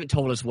 They haven't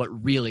told us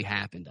what really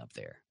happened up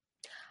there.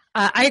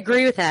 I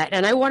agree with that,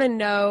 and I want to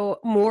know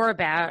more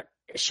about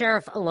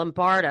Sheriff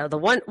Lombardo. The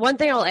one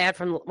thing I'll add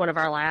from one of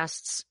our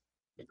last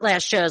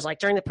shows, like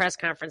during the press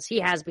conference, he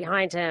has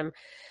behind him,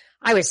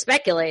 I was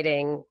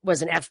speculating,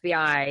 was an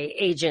FBI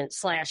agent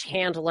 /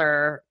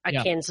 handler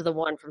akin to the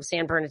one from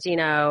San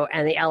Bernardino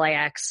and the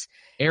LAX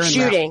Aaron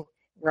shooting. Rouse.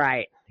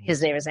 Right.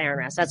 His name is Aaron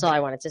Rouse. That's all I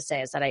wanted to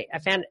say is that I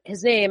found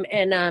his name.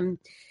 And,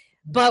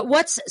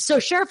 but so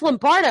Sheriff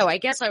Lombardo, I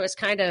guess I was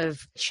kind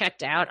of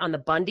checked out on the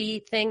Bundy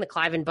thing, the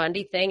Clive and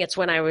Bundy thing. It's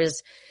when I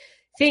was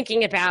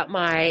thinking about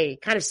my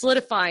kind of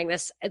solidifying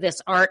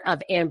this art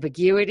of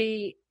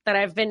ambiguity that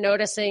I've been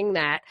noticing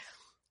that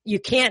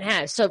you can't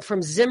have. So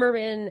from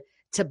Zimmerman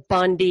to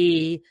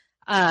Bundy,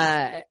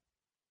 to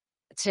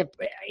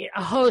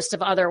a host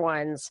of other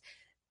ones,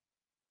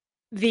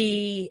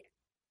 the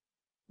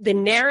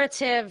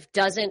narrative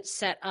doesn't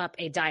set up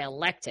a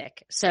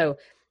dialectic. So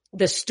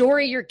the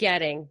story you're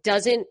getting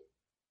doesn't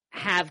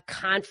have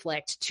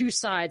conflict, two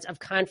sides of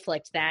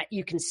conflict that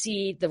you can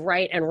see the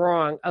right and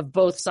wrong of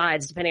both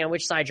sides, depending on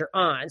which side you're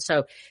on. So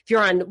if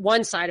you're on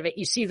one side of it,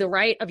 you see the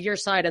right of your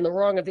side and the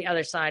wrong of the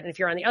other side. And if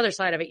you're on the other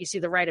side of it, you see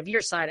the right of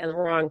your side and the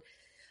wrong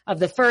of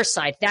the first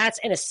side. That's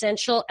an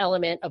essential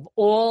element of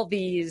all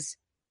these,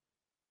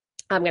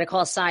 I'm going to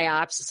call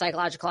PSYOPs,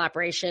 psychological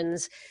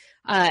operations.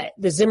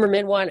 The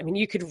Zimmerman one, I mean,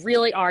 you could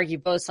really argue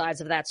both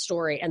sides of that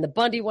story. And the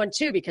Bundy one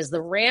too, because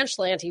the ranch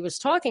land he was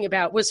talking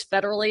about was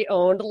federally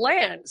owned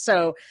land.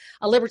 So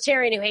a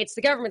libertarian who hates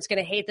the government's going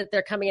to hate that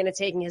they're coming in and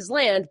taking his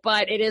land,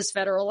 but it is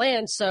federal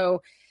land.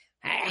 So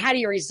how do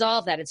you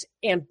resolve that? It's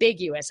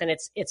ambiguous, and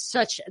it's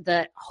such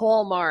the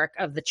hallmark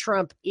of the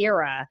Trump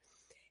era.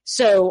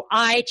 So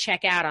I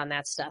check out on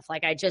that stuff.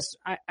 Like I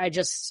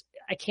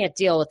can't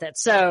deal with it.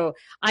 So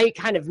I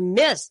kind of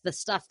miss the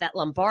stuff that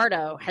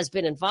Lombardo has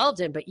been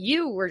involved in. But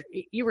you were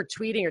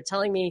tweeting or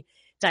telling me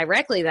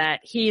directly that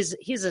he's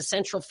a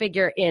central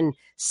figure in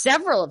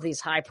several of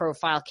these high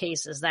profile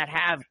cases that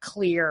have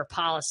clear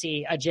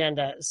policy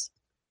agendas.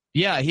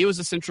 Yeah, he was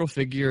a central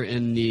figure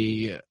in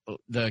the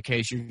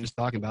case you're just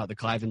talking about, the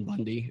Clive and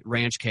Bundy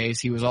ranch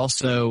case. He was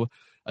also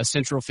a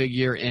central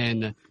figure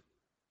in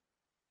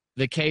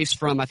the case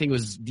from, I think it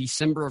was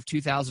December of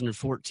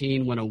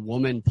 2014, when a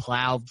woman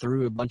plowed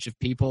through a bunch of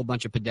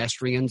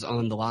pedestrians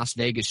on the Las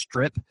Vegas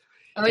Strip.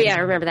 Oh, yeah,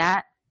 I remember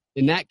that.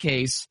 In that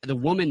case, the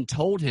woman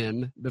told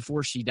him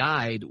before she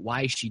died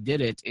why she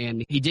did it,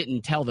 and he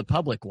didn't tell the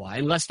public why.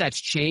 Unless that's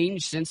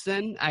changed since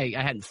then. I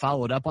hadn't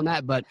followed up on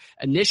that, but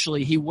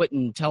initially he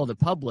wouldn't tell the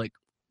public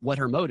what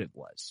her motive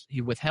was.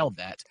 He withheld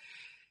that.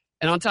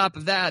 And on top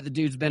of that, the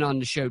dude's been on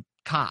the show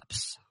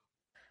Cops.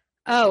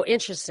 Oh,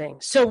 interesting.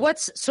 So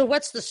what's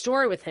the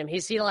story with him?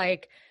 Is he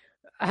like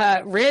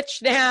rich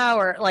now,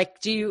 or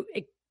like do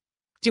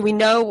we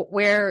know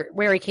where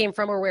he came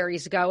from or where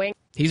he's going?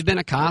 He's been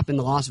a cop in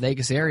the Las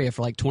Vegas area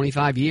for like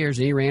 25 years,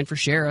 and he ran for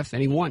sheriff,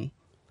 and he won.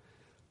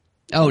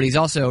 Oh, and he's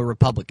also a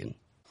Republican.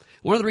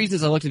 One of the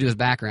reasons I looked into his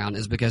background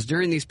is because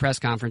during these press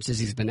conferences,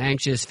 he's been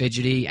anxious,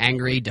 fidgety,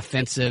 angry,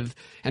 defensive,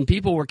 and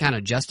people were kind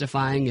of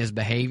justifying his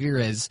behavior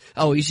as,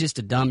 oh, he's just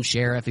a dumb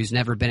sheriff who's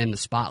never been in the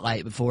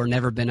spotlight before,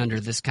 never been under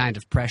this kind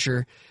of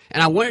pressure.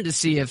 And I wanted to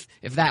see if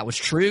that was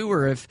true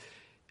or if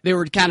they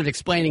were kind of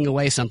explaining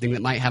away something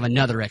that might have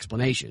another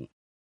explanation.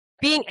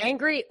 Being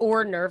angry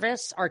or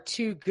nervous are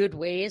two good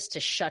ways to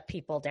shut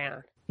people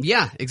down.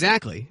 Yeah,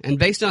 exactly. And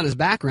based on his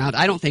background,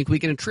 I don't think we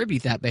can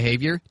attribute that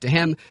behavior to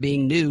him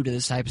being new to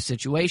this type of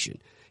situation.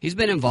 He's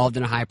been involved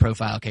in a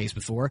high-profile case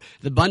before.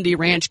 The Bundy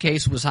Ranch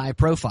case was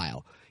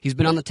high-profile. He's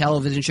been on the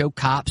television show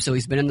Cops, so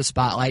he's been in the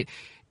spotlight.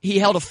 He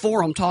held a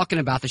forum talking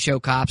about the show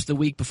Cops the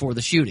week before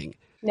the shooting.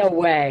 No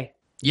way.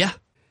 Yeah.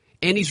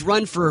 And he's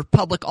run for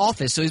public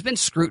office, so he's been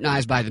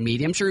scrutinized by the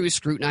media. I'm sure he was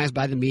scrutinized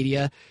by the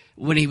media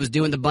when he was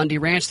doing the Bundy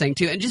Ranch thing,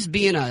 too. And just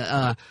being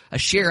a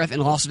sheriff in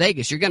Las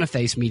Vegas, you're going to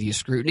face media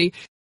scrutiny.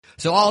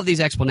 So all of these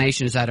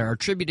explanations that are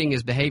attributing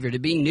his behavior to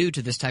being new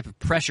to this type of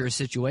pressure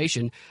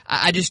situation,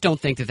 I just don't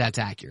think that that's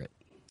accurate.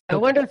 I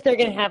wonder if they're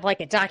going to have like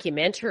a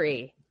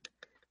documentary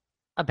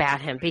about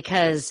him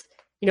because,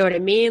 you know what I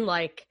mean?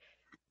 Like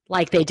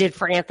they did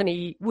for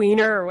Anthony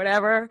Weiner or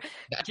whatever.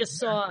 I just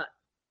saw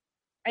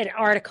an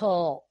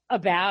article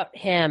about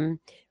him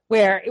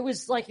where it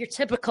was like your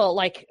typical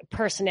like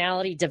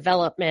personality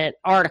development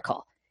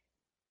article.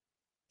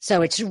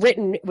 So it's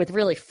written with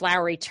really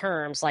flowery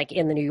terms, like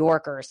in the New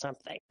Yorker or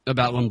something.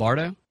 About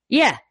Lombardo?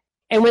 Yeah.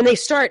 And when they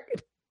start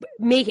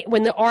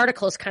when the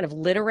article is kind of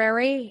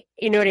literary,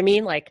 you know what I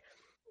mean? Like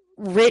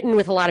written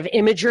with a lot of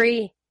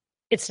imagery,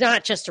 it's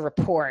not just a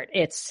report.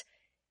 It's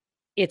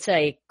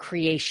a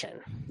creation.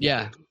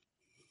 Yeah.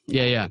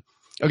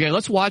 Okay,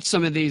 let's watch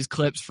some of these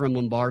clips from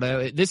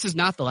Lombardo. This is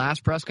not the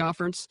last press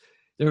conference.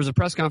 There was a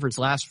press conference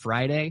last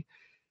Friday.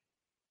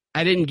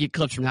 I didn't get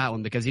clips from that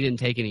one because he didn't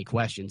take any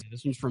questions.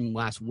 This one's from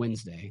last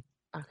Wednesday.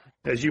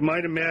 As you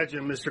might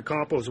imagine, Mr.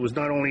 Campos was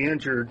not only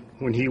injured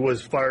when he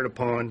was fired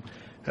upon,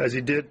 as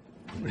he did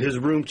his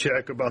room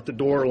check about the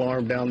door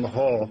alarm down the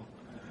hall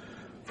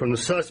from the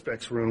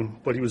suspect's room,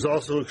 but he was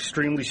also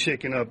extremely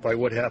shaken up by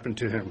what happened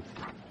to him.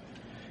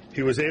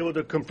 He was able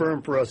to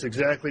confirm for us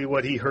exactly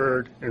what he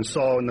heard and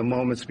saw in the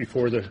moments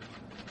before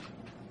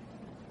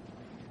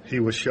he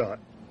was shot.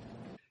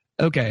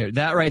 Okay,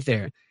 that right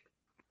there.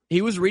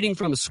 He was reading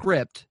from a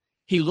script.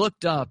 He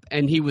looked up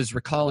and he was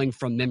recalling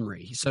from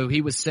memory. So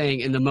he was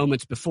saying in the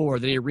moments before,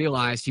 then he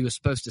realized he was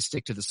supposed to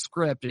stick to the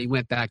script and he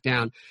went back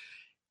down.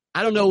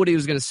 I don't know what he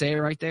was going to say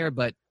right there,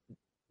 but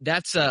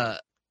that's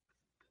a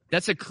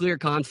clear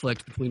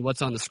conflict between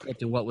what's on the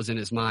script and what was in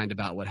his mind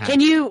about what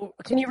happened.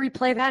 Can you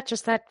replay that,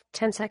 just that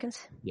 10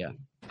 seconds? Yeah.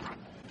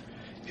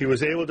 He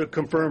was able to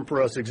confirm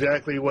for us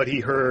exactly what he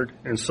heard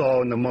and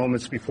saw in the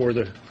moments before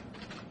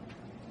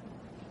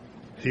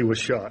he was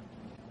shot.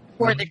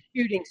 Before the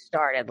shooting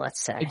started,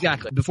 let's say.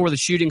 Exactly. Before the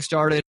shooting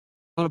started.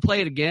 I'm going to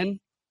play it again,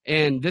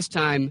 and this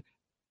time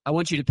I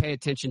want you to pay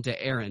attention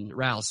to Aaron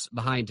Rouse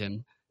behind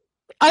him.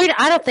 I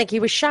don't think he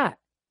was shot.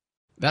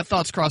 That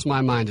thought's crossed my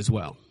mind as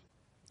well.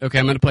 Okay,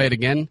 I'm going to play it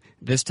again.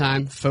 This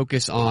time,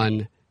 focus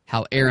on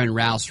how Aaron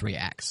Rouse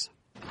reacts.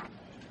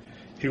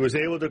 He was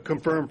able to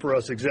confirm for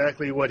us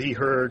exactly what he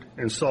heard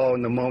and saw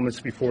in the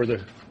moments before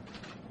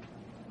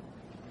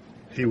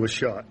he was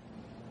shot.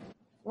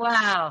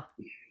 Wow.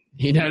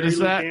 You notice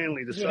that?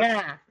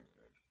 Yeah.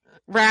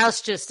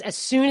 Rouse just, as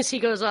soon as he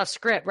goes off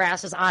script,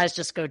 Rouse's eyes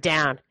just go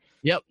down.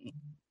 Yep.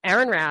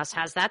 Aaron Rouse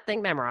has that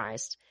thing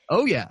memorized.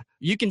 Oh, yeah.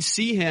 You can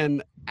see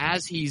him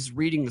as he's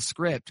reading the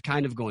script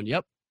kind of going,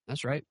 yep,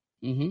 that's right.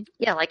 Mm-hmm.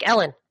 Yeah, like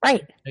Ellen.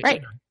 Right.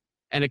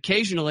 And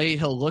occasionally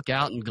he'll look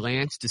out and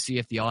glance to see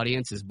if the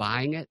audience is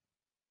buying it.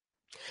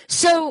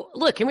 So,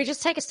 look, can we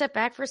just take a step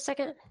back for a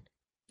second?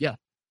 Yeah.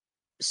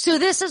 So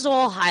this is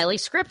all highly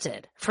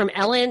scripted, from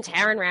Ellen to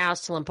Aaron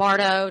Rouse to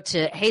Lombardo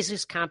to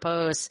Jesus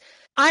Campos.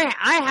 I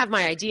have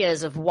my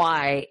ideas of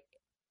why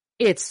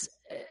it's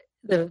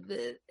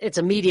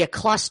a media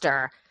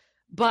cluster,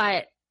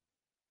 but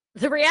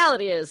the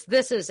reality is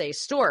this is a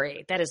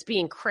story that is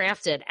being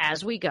crafted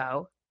as we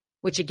go,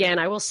 which again,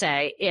 I will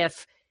say,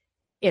 if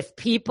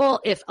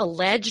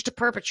alleged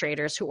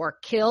perpetrators who are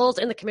killed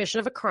in the commission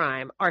of a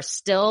crime are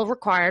still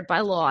required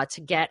by law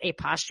to get a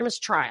posthumous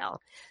trial,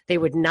 they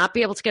would not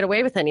be able to get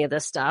away with any of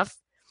this stuff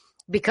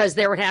because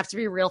there would have to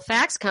be real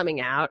facts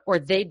coming out, or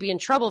they'd be in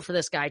trouble for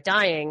this guy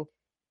dying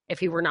if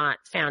he were not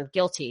found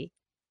guilty.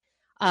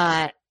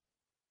 Yeah.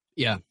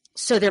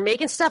 So they're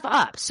making stuff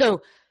up.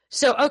 So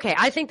okay,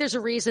 I think there's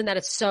a reason that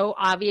it's so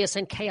obvious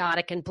and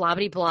chaotic and blah,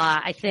 blah, blah.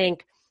 I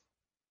think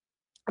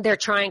they're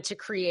trying to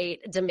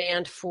create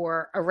demand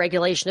for a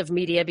regulation of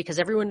media because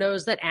everyone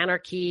knows that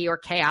anarchy or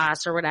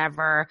chaos or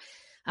whatever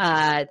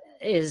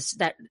is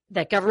that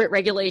government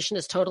regulation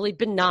is totally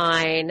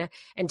benign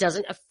and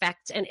doesn't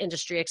affect an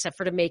industry except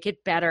for to make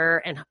it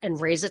better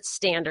and raise its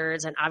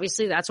standards. And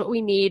obviously that's what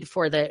we need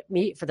for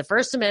the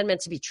First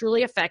Amendment to be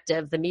truly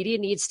effective. The media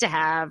needs to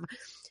have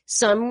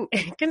some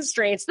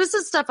constraints. This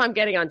is stuff I'm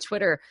getting on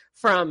Twitter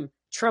from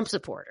Trump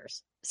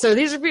supporters. So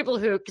these are people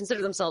who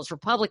consider themselves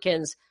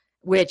Republicans,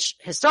 which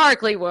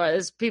historically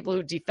was people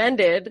who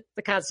defended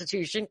the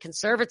Constitution,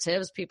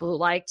 conservatives, people who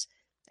liked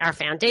our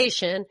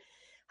foundation.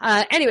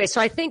 Anyway,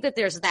 so I think that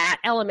there's that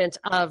element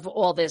of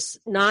all this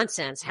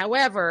nonsense.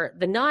 However,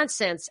 the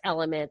nonsense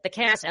element, the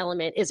chaos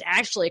element, is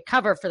actually a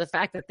cover for the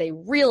fact that they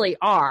really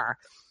are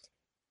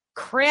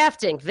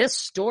crafting this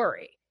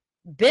story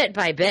bit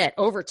by bit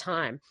over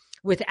time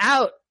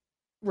without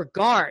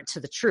regard to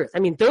the truth. I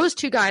mean, those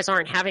two guys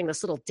aren't having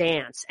this little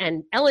dance,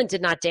 and Ellen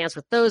did not dance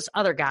with those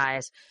other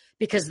guys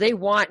because they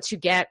want to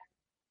get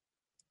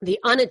the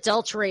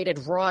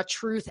unadulterated raw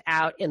truth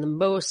out in the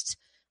most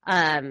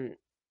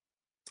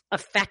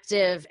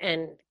effective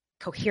and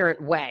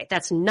coherent way.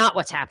 That's not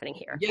what's happening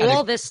here. Yeah,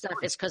 all this stuff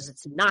is because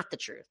it's not the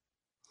truth.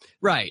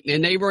 Right.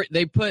 And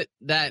they put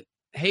that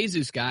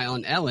Jesus guy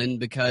on Ellen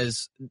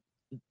because,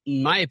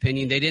 in my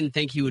opinion, they didn't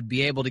think he would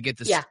be able to get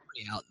the story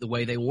out the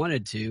way they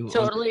wanted to.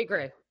 Totally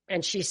agree.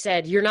 And she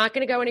said, you're not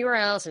going to go anywhere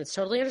else. And it's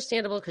totally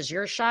understandable because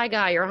you're a shy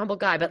guy. You're a humble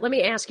guy. But let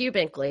me ask you,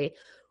 Binkley,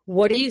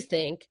 what do you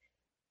think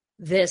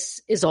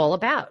this is all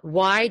about?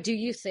 Why do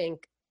you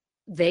think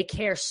they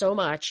care so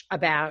much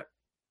about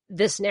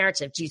this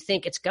narrative? Do you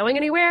think it's going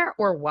anywhere,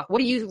 or what? What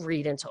do you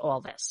read into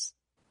all this?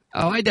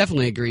 Oh, I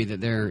definitely agree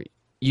that they're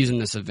using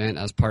this event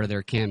as part of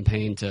their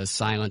campaign to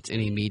silence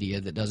any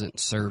media that doesn't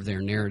serve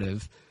their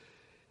narrative.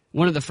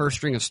 One of the first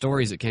string of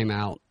stories that came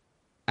out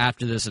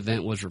after this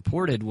event was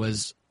reported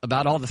was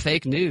about all the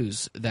fake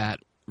news that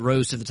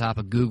rose to the top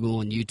of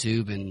Google and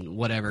YouTube and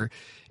whatever.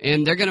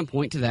 And they're going to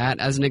point to that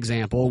as an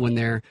example when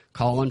they're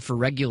calling for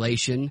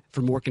regulation,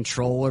 for more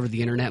control over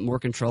the internet, more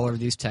control over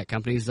these tech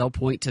companies. They'll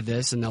point to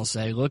this and they'll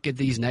say, look at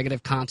these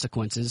negative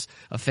consequences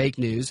of fake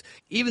news,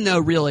 even though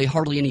really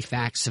hardly any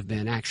facts have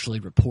been actually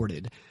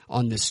reported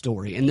on this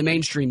story. And the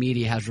mainstream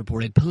media has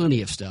reported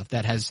plenty of stuff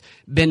that has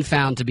been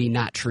found to be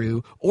not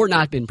true or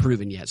not been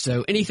proven yet.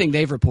 So anything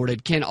they've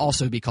reported can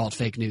also be called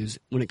fake news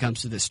when it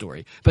comes to this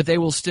story. But they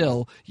will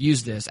still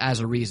use this as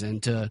a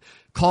reason to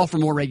call for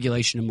more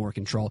regulation and more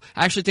control.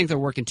 I actually think they're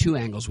working two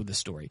angles with this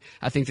story.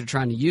 I think they're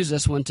trying to use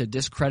this one to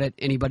discredit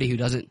anybody who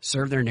doesn't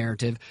serve their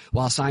narrative,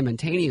 while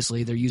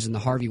simultaneously they're using the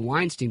Harvey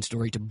Weinstein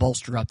story to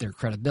bolster up their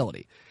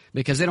credibility.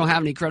 Because they don't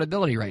have any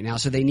credibility right now,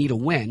 so they need a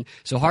win.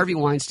 So Harvey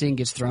Weinstein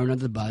gets thrown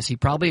under the bus. He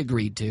probably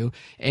agreed to.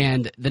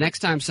 And the next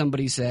time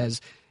somebody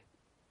says,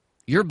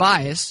 you're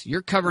biased,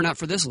 you're covering up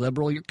for this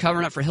liberal, you're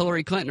covering up for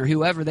Hillary Clinton or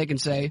whoever, they can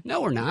say,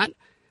 no, we're not.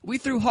 We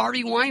threw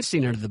Harvey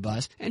Weinstein under the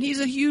bus, and he's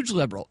a huge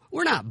liberal.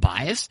 We're not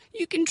biased.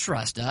 You can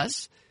trust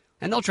us.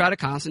 And they'll try to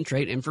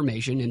concentrate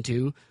information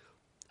into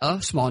a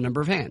small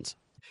number of hands.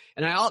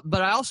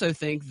 But I also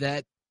think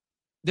that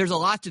there's a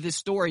lot to this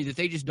story that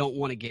they just don't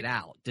want to get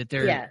out.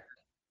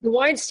 The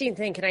Weinstein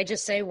thing, can I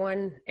just add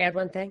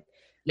one thing?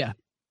 Yeah.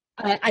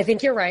 I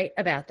think you're right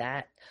about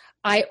that.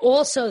 I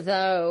also,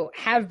 though,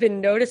 have been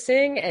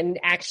noticing and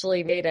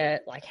actually made a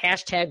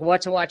hashtag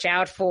what to watch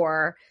out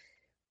for,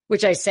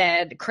 which I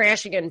said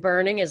crashing and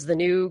burning is the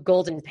new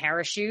golden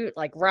parachute.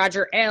 Like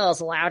Roger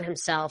Ailes allowed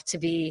himself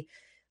to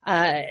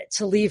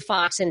leave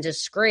Fox in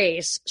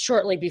disgrace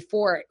shortly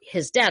before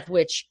his death,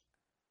 which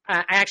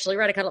I actually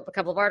read a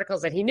couple of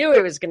articles that he knew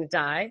he was going to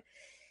die.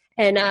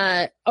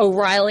 And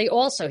O'Reilly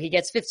also, he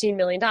gets $15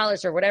 million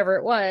or whatever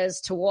it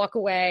was to walk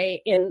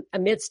away in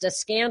amidst a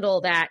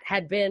scandal that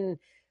had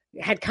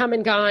come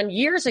and gone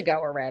years ago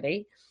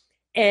already.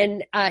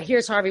 And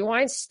here's Harvey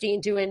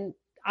Weinstein doing,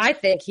 I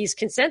think he's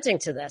consenting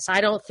to this.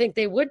 I don't think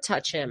they would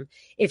touch him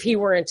if he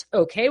weren't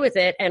okay with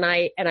it. And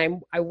I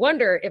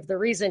wonder if the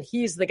reason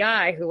he's the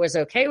guy who was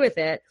okay with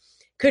it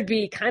could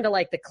be kind of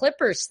like the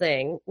Clippers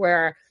thing,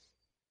 where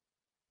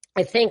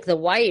I think the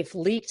wife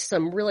leaked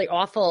some really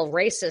awful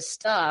racist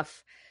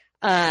stuff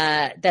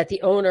that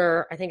the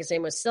owner, I think his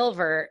name was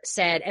Silver,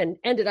 said, and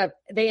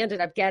they ended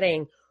up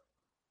getting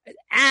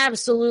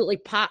absolutely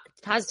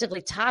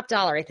positively top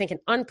dollar, I think an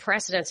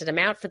unprecedented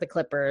amount for the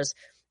Clippers.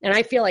 And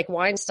I feel like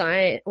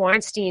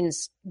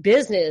Weinstein's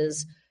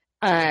business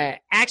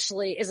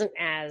actually isn't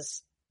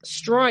as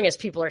strong as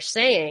people are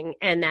saying,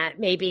 and that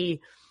maybe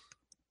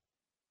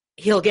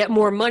he'll get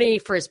more money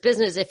for his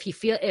business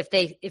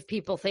if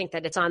people think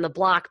that it's on the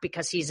block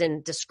because he's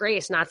in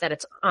disgrace, not that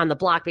it's on the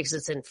block because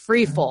it's in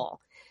free fall.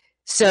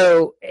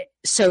 So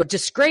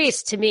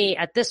disgrace to me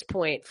at this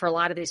point for a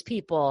lot of these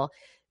people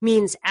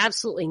means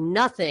absolutely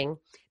nothing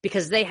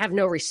because they have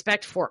no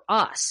respect for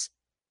us.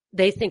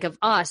 They think of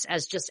us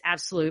as just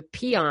absolute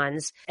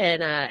peons.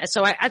 And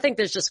so I think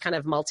there's just kind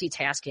of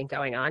multitasking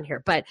going on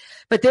here. But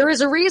there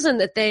is a reason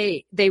that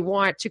they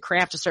want to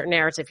craft a certain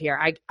narrative here.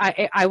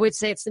 I would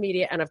say it's the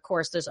media. And of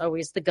course, there's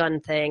always the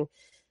gun thing.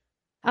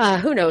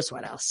 Who knows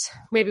what else?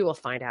 Maybe we'll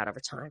find out over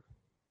time.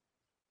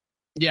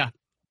 Yeah.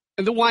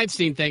 And the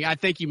Weinstein thing, I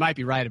think you might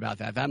be right about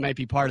that. That might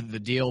be part of the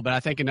deal. But I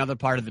think another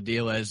part of the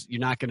deal is you're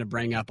not going to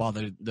bring up all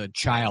the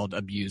child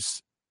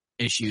abuse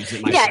issues.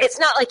 It's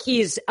not like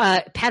he's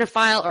a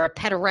pedophile or a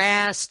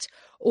pederast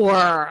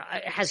or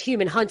has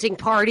human hunting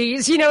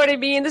parties. You know what I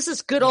mean? This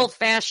is good old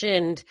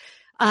fashioned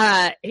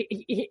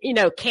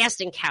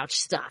casting couch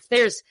stuff.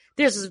 There's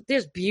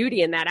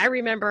beauty in that. I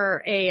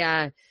remember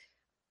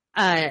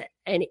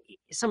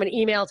someone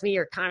emailed me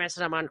or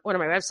commented on one of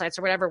my websites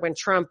or whatever when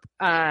Trump,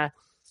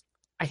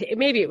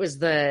 maybe it was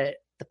the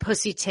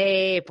pussy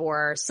tape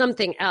or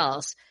something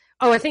else.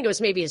 Oh, I think it was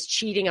maybe his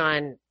cheating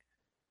on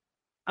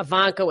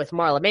Ivanka with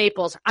Marla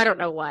Maples. I don't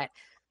know what.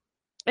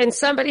 And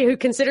somebody who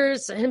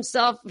considers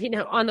himself,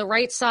 on the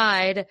right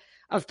side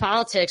of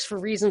politics for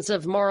reasons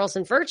of morals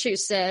and virtue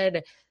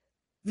said,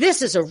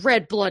 this is a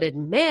red-blooded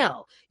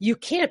male. You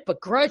can't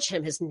begrudge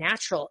him his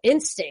natural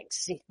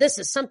instincts. This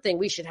is something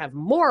we should have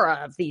more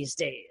of these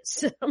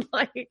days. I'm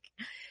like,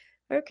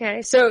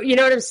 okay. So you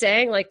know what I'm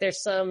saying? Like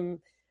there's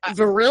some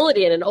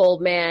virility in an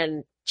old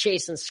man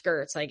chasing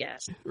skirts, I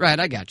guess. Right,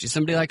 I got you.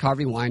 Somebody like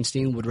Harvey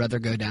Weinstein would rather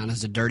go down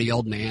as a dirty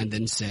old man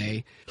than,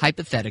 say,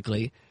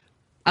 hypothetically,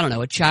 I don't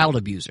know, a child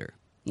abuser.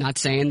 Not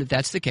saying that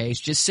that's the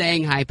case, just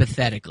saying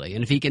hypothetically.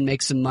 And if he can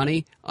make some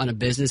money on a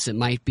business that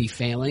might be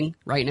failing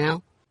right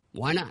now,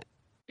 why not?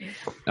 All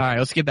right,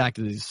 let's get back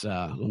to these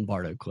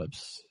Lombardo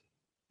clips.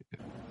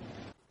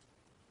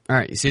 All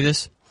right, you see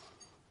this?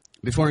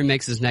 Before he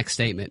makes his next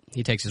statement,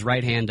 he takes his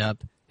right hand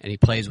up and he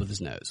plays with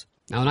his nose.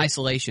 Now, in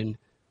isolation,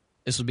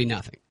 this would be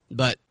nothing.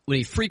 But when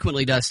he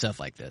frequently does stuff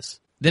like this,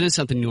 then it's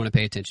something you want to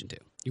pay attention to.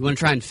 You want to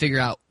try and figure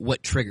out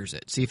what triggers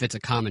it, see if it's a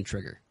common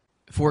trigger.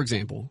 For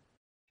example,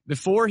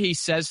 before he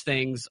says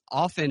things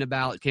often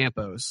about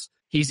Campos,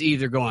 he's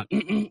either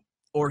going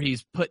or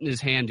he's putting his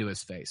hand to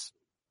his face.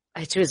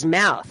 To his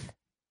mouth.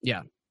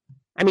 Yeah.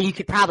 I mean, you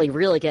could probably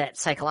really get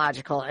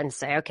psychological and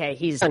say, okay,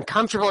 he's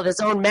uncomfortable with his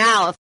own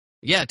mouth.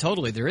 Yeah,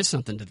 totally. There is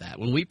something to that.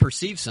 When we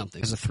perceive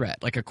something as a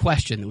threat, like a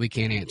question that we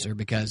can't answer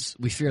because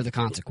we fear the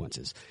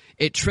consequences,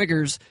 it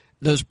triggers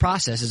those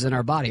processes in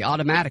our body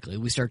automatically.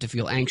 We start to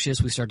feel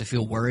anxious. We start to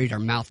feel worried. Our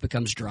mouth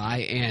becomes dry,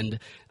 and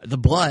the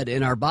blood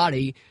in our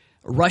body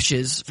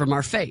rushes from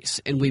our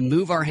face, and we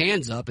move our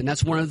hands up, and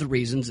that's one of the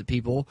reasons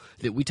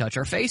that we touch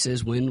our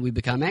faces when we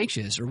become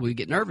anxious or we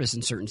get nervous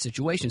in certain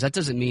situations. That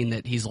doesn't mean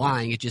that he's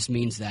lying. It just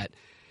means that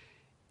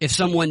if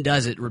someone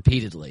does it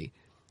repeatedly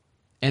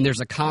and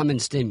there's a common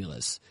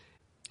stimulus,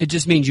 it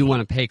just means you want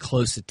to pay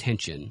close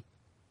attention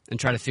and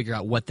try to figure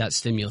out what that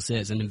stimulus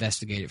is and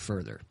investigate it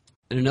further.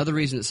 And another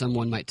reason that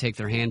someone might take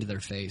their hand to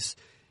their face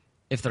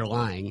if they're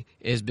lying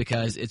is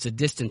because it's a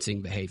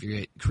distancing behavior.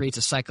 It creates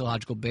a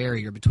psychological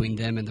barrier between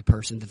them and the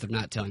person that they're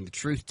not telling the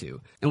truth to.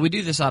 And we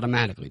do this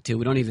automatically, too.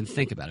 We don't even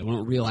think about it. We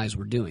don't realize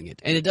we're doing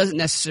it. And it doesn't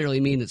necessarily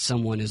mean that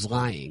someone is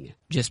lying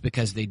just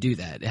because they do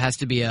that. It has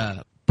to be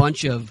a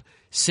bunch of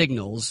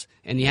signals,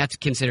 and you have to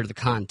consider the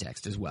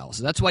context as well.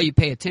 So that's why you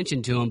pay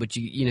attention to them, but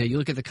you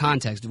look at the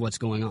context of what's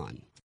going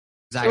on.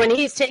 So when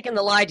he's taking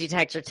the lie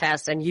detector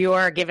test and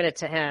you're giving it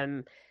to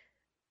him,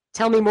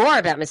 tell me more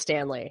about Miss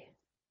Stanley.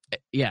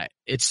 Yeah,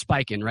 it's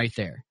spiking right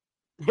there.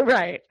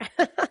 Right.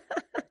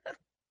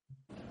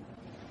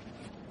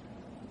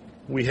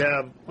 We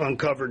have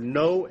uncovered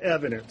no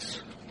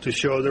evidence to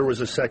show there was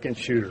a second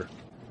shooter.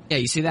 Yeah,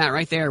 you see that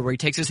right there where he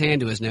takes his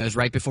hand to his nose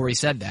right before he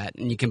said that,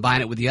 and you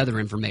combine it with the other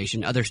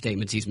information, other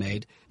statements he's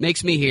made.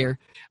 Makes me hear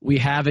we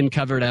have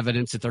uncovered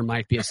evidence that there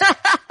might be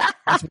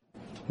a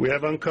We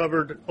have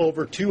uncovered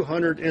over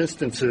 200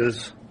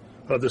 instances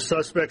of the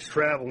suspects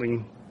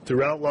traveling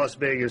throughout Las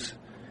Vegas,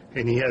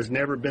 and he has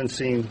never been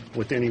seen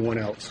with anyone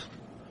else.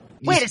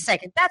 Wait a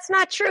second. That's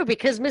not true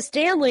because Miss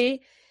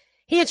Stanley,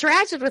 he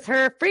interacted with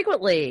her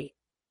frequently.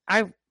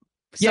 I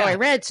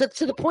read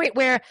to the point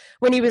where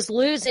when he was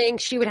losing,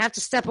 she would have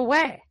to step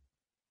away.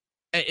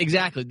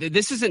 Exactly.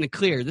 This isn't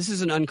This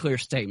is an unclear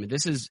statement.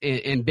 This is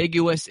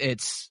ambiguous.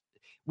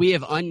 We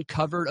have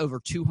uncovered over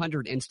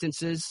 200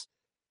 instances,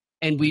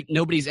 and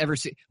nobody's ever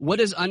seen. What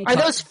is uncovered?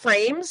 Are those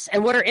frames?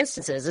 And what are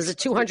instances? Is it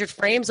 200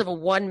 frames of a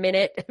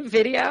 1-minute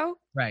video?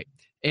 Right.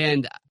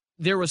 And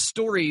there was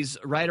stories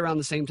right around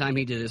the same time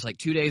he did this, like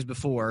 2 days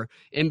before,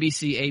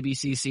 NBC,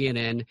 ABC,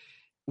 CNN,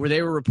 where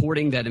they were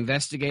reporting that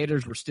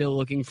investigators were still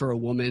looking for a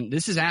woman.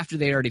 This is after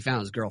they already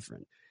found his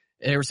girlfriend.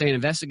 They were saying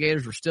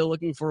investigators were still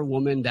looking for a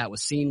woman that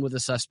was seen with a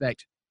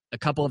suspect a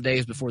couple of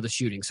days before the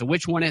shooting. So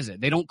which one is it?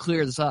 They don't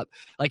clear this up.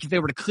 Like if they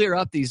were to clear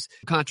up these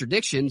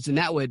contradictions, then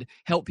that would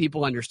help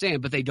people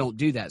understand, but they don't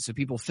do that. So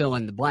people fill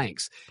in the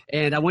blanks.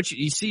 And I want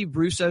you see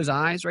Brusso's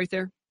eyes right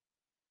there?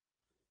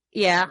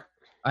 Yeah.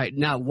 All right,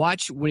 now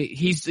watch when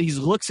he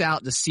looks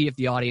out to see if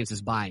the audience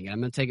is buying it. I'm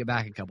going to take it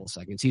back a couple of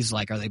seconds. He's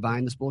like, are they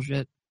buying this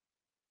bullshit?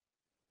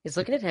 He's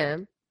looking at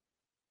him.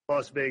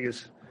 Las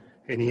Vegas,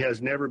 and he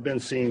has never been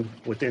seen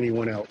with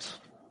anyone else.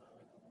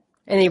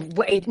 And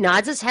he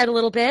nods his head a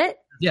little bit.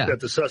 Yeah.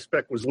 That the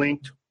suspect was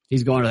linked.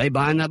 He's going, are they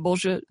buying that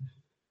bullshit?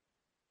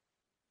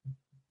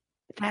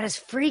 That is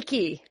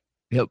freaky.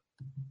 Yep.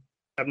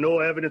 I have no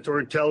evidence or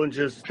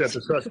intelligence that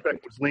the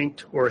suspect was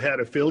linked or had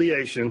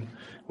affiliation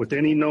with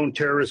any known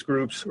terrorist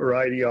groups or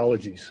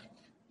ideologies.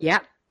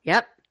 Yep.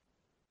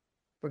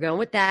 We're going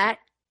with that.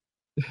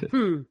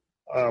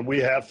 We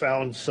have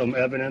found some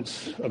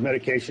evidence of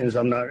medications.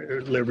 I'm not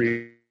at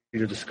liberty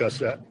to discuss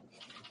that.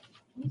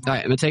 All right,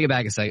 I'm going to take it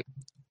back a second.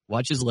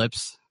 Watch his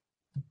lips.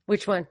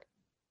 Which one?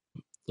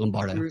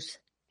 Lombardo. Bruce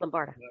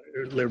Lombardo.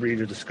 At liberty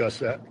to discuss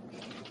that.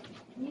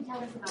 Can you tell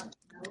us about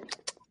the note?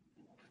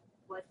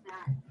 What's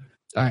that?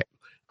 All right.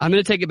 I'm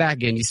going to take it back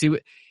again. You see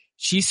what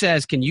she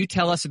says, can you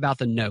tell us about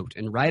the note?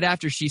 And right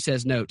after she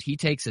says note, he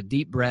takes a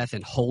deep breath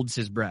and holds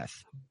his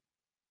breath.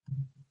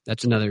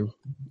 That's another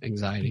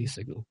anxiety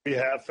signal. We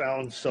have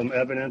found some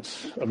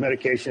evidence of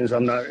medications.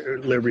 I'm not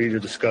at liberty to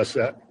discuss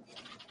that.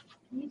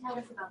 Can you tell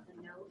us about the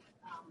note?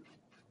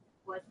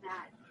 Was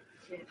that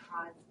to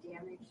cause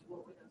damage?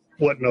 What were those notes?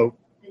 What note?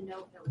 The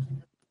note that was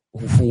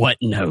in the... What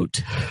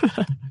note?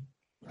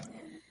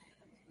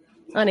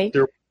 Honey.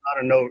 There was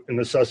not a note in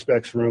the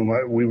suspect's room.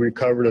 We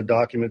recovered a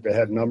document that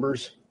had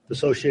numbers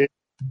associated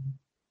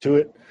to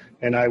it,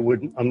 and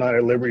I'm not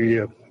at liberty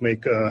to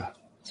make To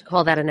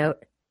call that a note.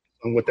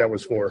 on what that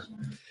was for.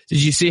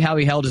 Did you see how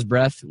he held his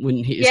breath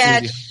when he?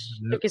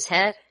 Shook his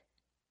head.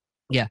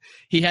 Yeah,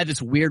 he had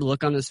this weird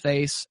look on his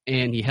face,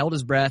 and he held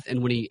his breath.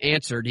 And when he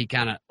answered, he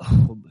kind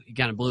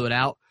of blew it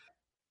out.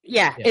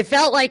 Yeah, it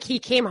felt like he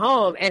came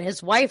home and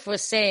his wife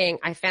was saying,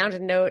 "I found a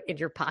note in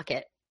your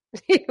pocket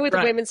with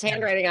Right. women's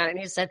handwriting on it." And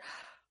he said,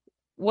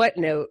 "What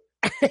note?"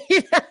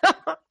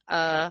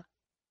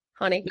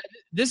 Honey.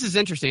 This is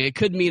interesting. It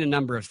could mean a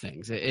number of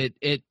things.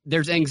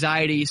 There's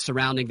anxiety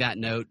surrounding that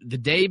note. The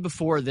day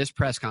before this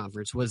press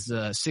conference was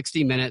the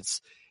 60 Minutes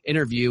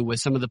interview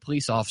with some of the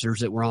police officers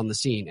that were on the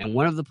scene. And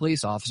one of the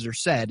police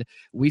officers said,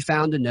 we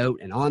found a note,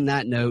 and on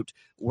that note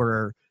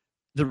were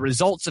the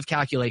results of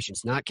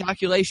calculations, not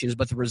calculations,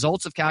 but the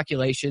results of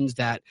calculations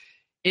that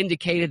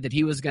indicated that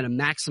he was going to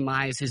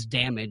maximize his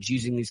damage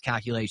using these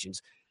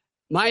calculations.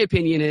 My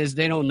opinion is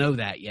they don't know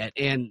that yet.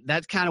 And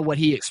that's kind of what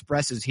he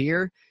expresses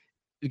here,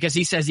 because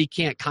he says he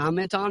can't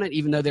comment on it,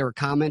 even though they were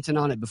commenting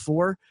on it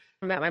before.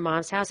 I'm at my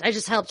mom's house. I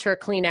just helped her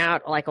clean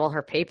out like all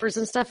her papers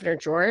and stuff in her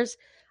drawers.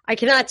 I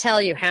cannot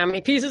tell you how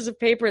many pieces of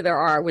paper there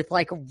are with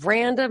like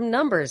random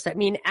numbers that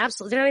mean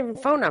absolutely, they're not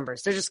even phone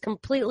numbers. They're just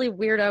completely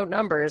weirdo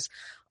numbers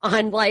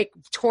on like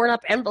torn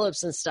up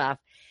envelopes and stuff.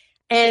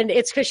 And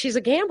it's because she's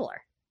a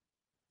gambler.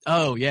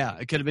 Oh, yeah.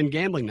 It could have been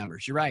gambling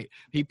numbers. You're right.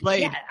 He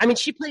played. Yeah, I mean,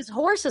 she plays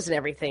horses and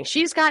everything.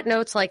 She's got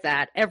notes like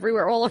that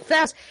everywhere, all of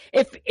that.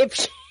 If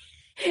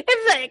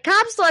the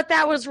cops thought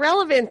that was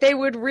relevant, they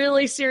would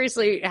really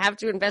seriously have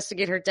to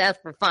investigate her death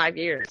for 5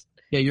 years.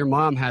 Yeah, your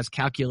mom has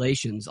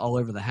calculations all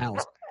over the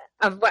house.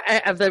 Of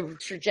the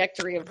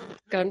trajectory of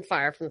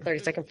gunfire from the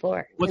 32nd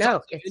floor. What's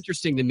also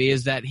interesting to me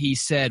is that he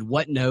said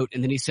what note,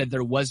 and then he said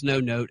there was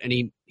no note,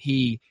 and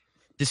he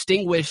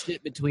distinguished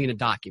it between a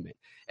document.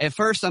 At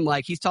first, I'm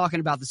like, he's talking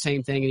about the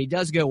same thing, and he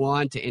does go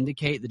on to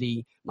indicate that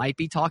he might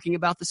be talking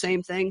about the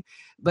same thing.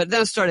 But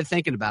then I started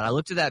thinking about it. I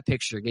looked at that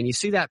picture again. You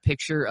see that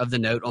picture of the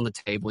note on the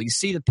table. You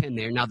see the pen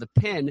there. Now, the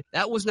pen,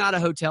 that was not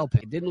a hotel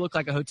pen. It didn't look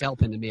like a hotel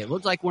pen to me. It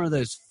looked like one of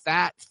those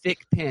fat,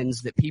 thick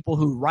pens that people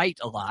who write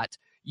a lot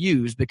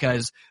use,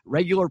 because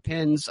regular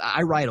pens,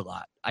 I write a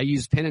lot. I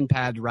use pen and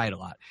pad to write a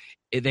lot.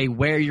 They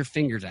wear your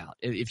fingers out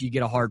if you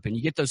get a hard pen.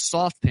 You get those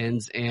soft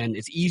pens, and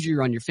it's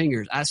easier on your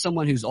fingers. As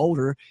someone who's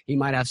older, he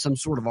might have some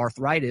sort of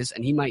arthritis,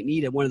 and he might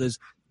need one of those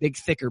big,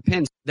 thicker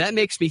pens. That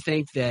makes me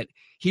think that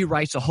he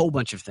writes a whole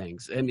bunch of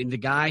things. I mean, the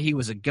guy, he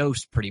was a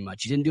ghost pretty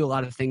much. He didn't do a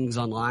lot of things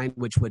online,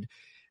 which would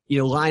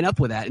line up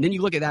with that. And then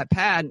you look at that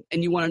pad,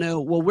 and you want to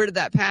know, well, where did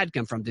that pad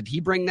come from? Did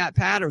he bring that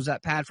pad, or was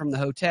that pad from the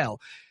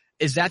hotel?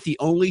 Is that the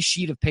only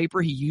sheet of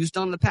paper he used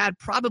on the pad?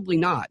 Probably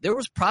not. There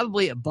was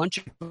probably a bunch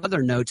of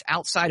other notes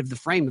outside of the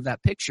frame of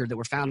that picture that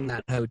were found in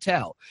that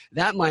hotel.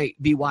 That might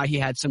be why he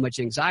had so much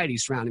anxiety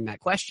surrounding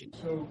that question.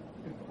 So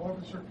if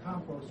Officer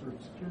Campos or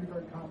security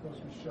guard Campos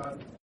was shot...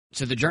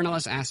 So the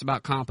journalist asked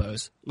about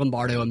Campos.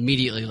 Lombardo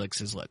immediately licks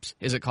his lips.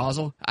 Is it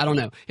causal? I don't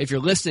know. If you're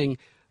listening,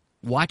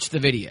 watch the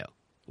video.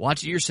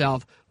 Watch it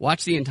yourself.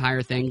 Watch the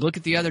entire thing. Look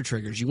at the other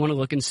triggers. You want to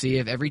look and see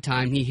if every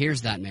time he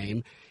hears that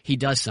name, he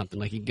does something,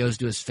 like he goes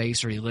to his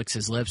face or he licks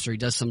his lips or he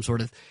does some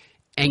sort of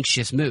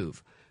anxious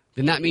move.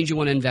 Then that means you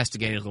want to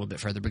investigate it a little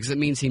bit further, because it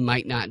means he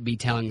might not be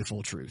telling the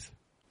full truth.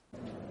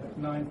 At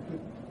 9,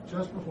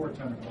 just before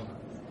 10 o'clock,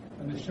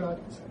 and the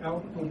shot's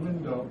out the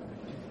window.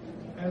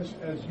 As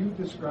you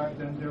described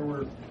them, there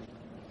were...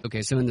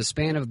 Okay, so in the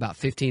span of about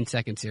 15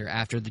 seconds here,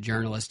 after the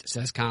journalist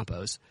says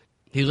Campos,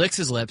 he licks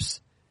his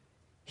lips,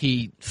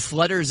 he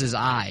flutters his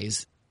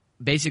eyes,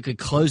 basically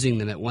closing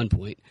them at one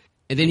point,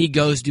 and then he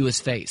goes to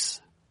his face.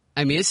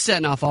 I mean, it's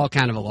setting off all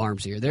kind of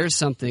alarms here. There's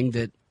something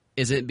that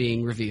isn't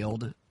being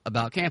revealed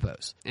about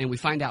Campos. And we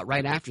find out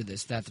right after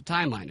this that the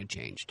timeline had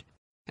changed.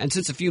 And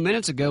since a few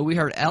minutes ago we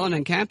heard Ellen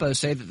and Campos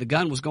say that the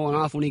gun was going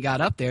off when he got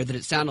up there, that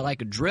it sounded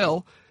like a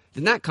drill,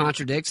 then that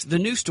contradicts the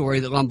new story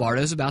that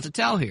Lombardo is about to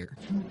tell here.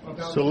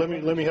 So let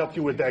me help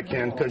you with that,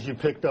 Ken, because you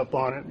picked up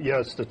on it.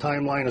 Yes, the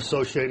timeline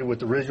associated with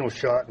the original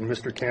shot and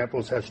Mr.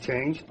 Campos has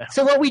changed.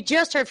 So what we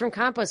just heard from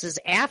Campos is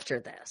after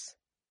this.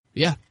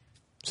 Yeah.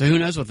 So who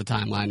knows what the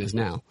timeline is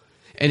now.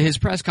 In his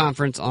press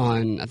conference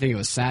on, I think it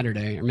was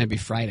Saturday or maybe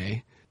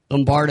Friday,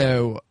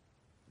 Lombardo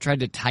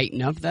tried to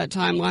tighten up that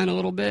timeline a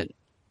little bit.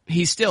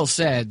 He still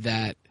said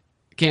that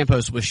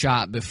Campos was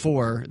shot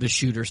before the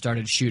shooter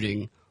started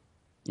shooting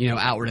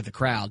outward at the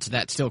crowd. So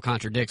that still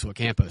contradicts what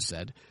Campos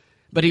said.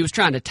 But he was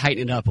trying to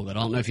tighten it up a little.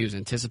 I don't know if he was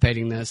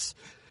anticipating this.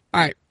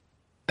 All right,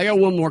 I got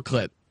one more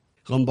clip.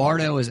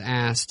 Lombardo was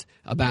asked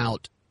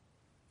about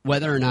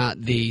whether or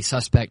not the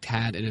suspect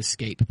had an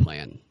escape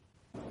plan.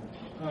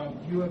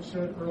 You have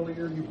said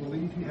earlier you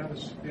believe he had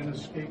an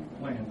escape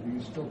plan. Do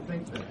you still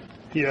think that?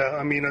 Yeah,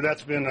 I mean,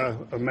 that's been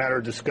a matter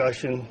of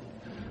discussion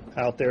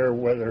out there,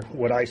 whether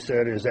what I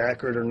said is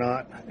accurate or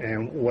not.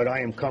 And what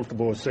I am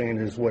comfortable with saying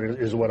is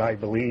what I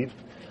believe.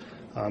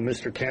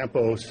 Mr.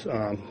 Campos,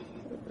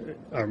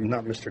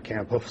 not Mr.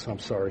 Campos, I'm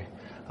sorry,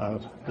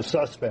 the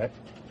suspect.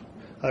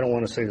 I don't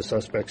want to say the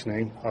suspect's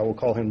name. I will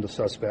call him the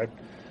suspect.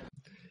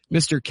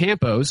 Mr.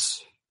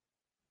 Campos,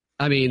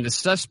 the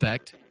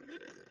suspect,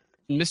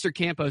 Mr.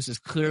 Campos is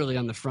clearly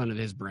on the front of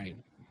his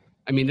brain.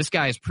 This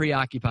guy is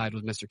preoccupied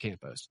with Mr.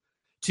 Campos.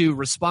 To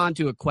respond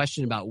to a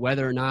question about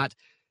whether or not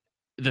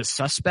the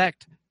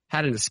suspect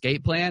had an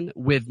escape plan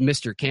with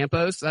Mr.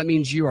 Campos, that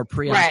means you are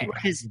preoccupied.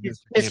 Right, because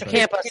Mr.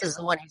 Campos is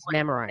the one he's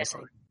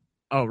memorizing.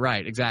 Oh,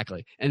 right,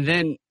 exactly. And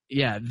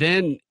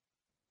then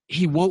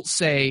he won't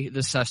say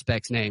the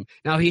suspect's name.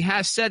 Now, he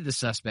has said the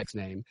suspect's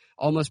name,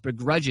 almost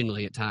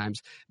begrudgingly at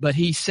times, but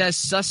he says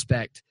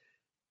suspect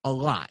a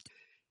lot,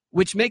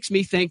 which makes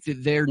me think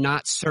that they're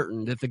not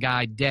certain that the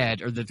guy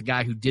dead or that the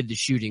guy who did the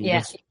shooting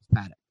was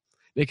Paddock.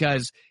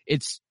 Because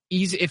it's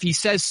easy. If he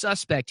says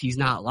suspect, he's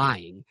not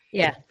lying.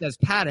 Yeah. If he says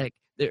Paddock,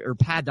 or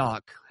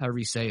Paddock, however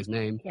you say his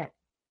name,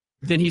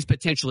 then he's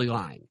potentially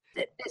lying.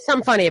 There's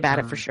something funny about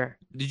it for sure.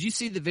 Did you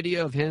see the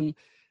video of him,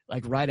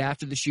 right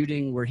after the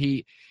shooting, where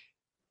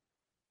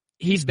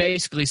he's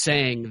basically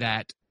saying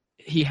that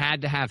he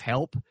had to have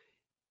help?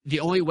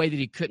 The only way that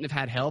he couldn't have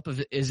had help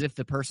is if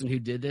the person who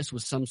did this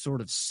was some sort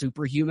of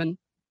superhuman.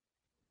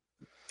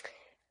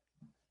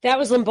 That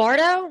was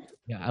Lombardo?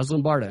 Yeah, that was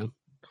Lombardo.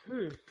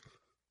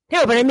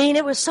 No, but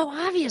it was so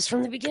obvious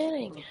from the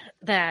beginning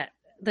that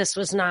this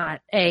was not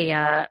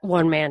a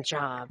one-man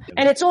job.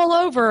 And it's all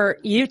over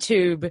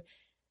YouTube,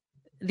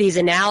 these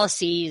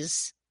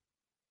analyses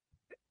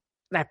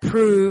that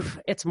prove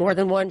it's more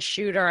than one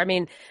shooter.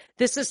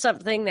 This is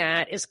something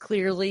that is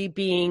clearly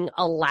being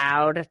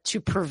allowed to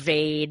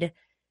pervade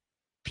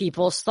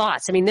people's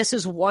thoughts. This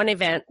is one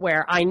event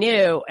where I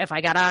knew if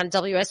I got on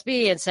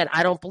WSB and said,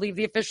 I don't believe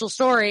the official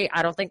story,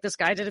 I don't think this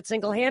guy did it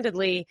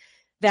single-handedly,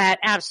 that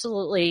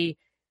absolutely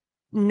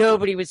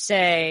nobody would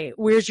say,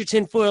 where's your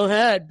tinfoil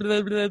hat,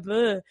 blah, blah,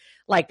 blah,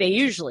 like they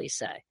usually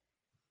say.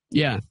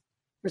 Yeah.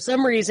 For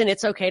some reason,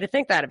 it's okay to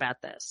think that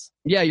about this.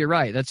 Yeah, you're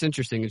right. That's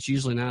interesting. It's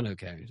usually not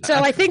okay. So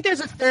I think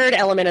there's a third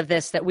element of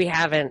this that we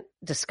haven't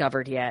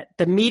discovered yet.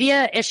 The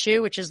media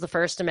issue, which is the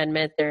First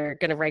Amendment, they're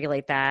going to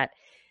regulate that.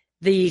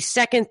 The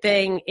second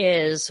thing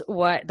is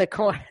what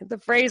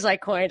the phrase I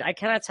coined. I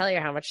cannot tell you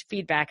how much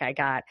feedback I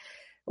got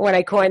when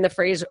I coined the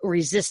phrase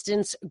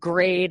resistance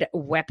grade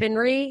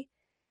weaponry,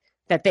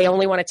 that they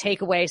only want to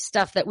take away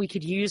stuff that we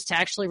could use to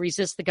actually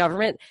resist the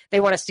government.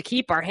 They want us to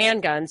keep our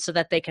handguns so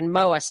that they can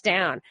mow us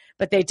down,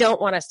 but they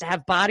don't want us to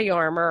have body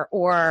armor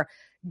or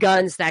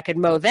guns that could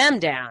mow them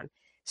down.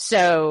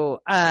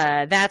 So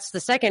that's the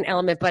second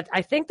element. But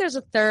I think there's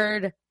a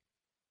third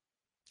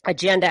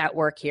agenda at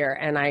work here,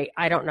 and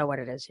I don't know what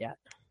it is yet.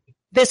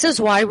 This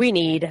is why we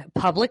need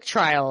public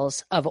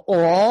trials of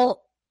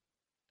all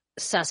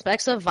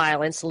suspects of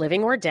violence,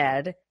 living or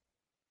dead,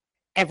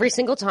 every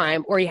single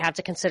time, or you have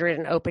to consider it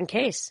an open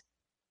case,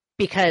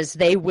 because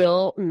they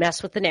will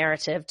mess with the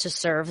narrative to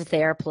serve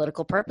their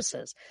political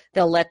purposes.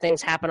 They'll let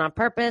things happen on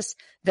purpose.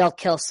 They'll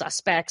kill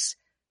suspects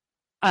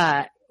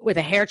with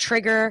a hair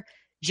trigger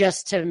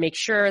just to make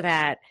sure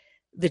that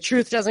the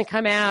truth doesn't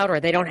come out, or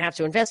they don't have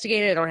to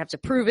investigate it, they don't have to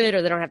prove it,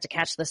 or they don't have to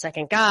catch the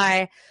second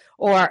guy,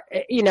 or,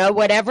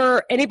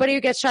 whatever. Anybody who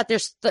gets shot,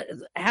 there's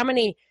how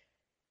many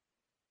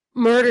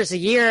murders a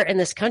year in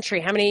this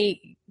country? How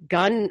many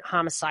gun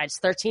homicides?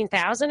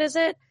 13,000, is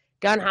it?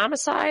 Gun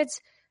homicides?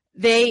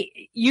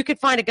 You could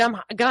find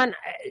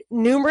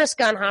numerous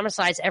gun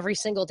homicides every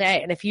single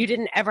day. And if you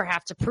didn't ever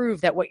have to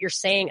prove that what you're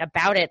saying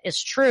about it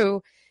is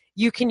true,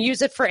 you can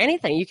use it for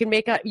anything.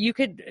 You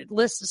could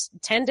list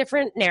 10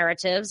 different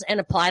narratives and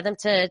apply them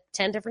to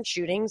 10 different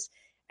shootings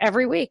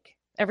every week,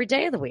 every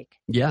day of the week.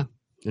 Yeah.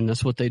 And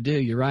that's what they do.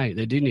 You're right.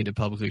 They do need to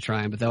publicly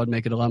try them, but that would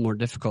make it a lot more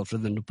difficult for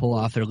them to pull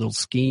off their little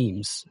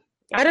schemes.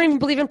 I don't even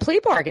believe in plea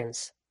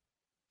bargains.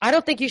 I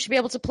don't think you should be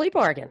able to plea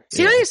bargain.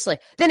 Seriously.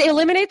 Then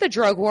eliminate the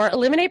drug war,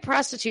 eliminate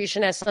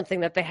prostitution as something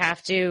that they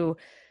have to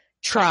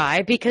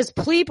try, because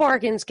plea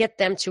bargains get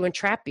them to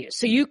entrap you.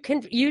 So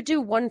you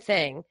do one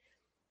thing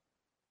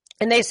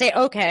and they say,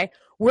 okay,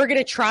 we're going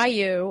to try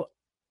you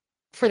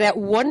for that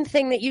one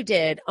thing that you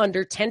did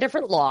under 10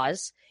 different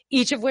laws,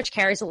 each of which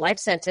carries a life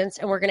sentence,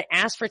 and we're going to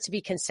ask for it to be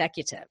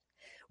consecutive.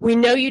 We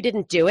know you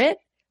didn't do it,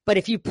 but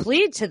if you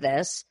plead to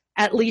this,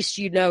 at least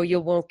you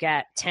won't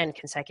get 10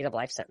 consecutive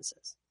life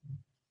sentences.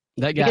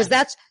 Because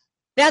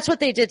that's what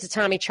they did to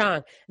Tommy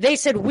Chong. They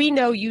said, we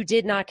know you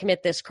did not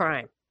commit this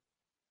crime.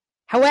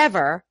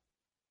 However,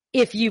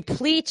 if you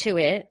plead to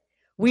it,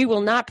 we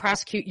will not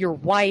prosecute your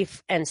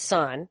wife and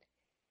son.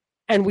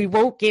 and we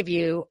won't give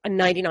you a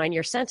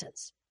 99-year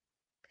sentence.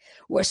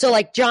 So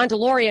like John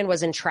DeLorean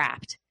was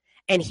entrapped,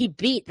 and he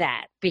beat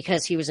that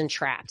because he was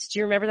entrapped. Do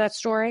you remember that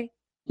story?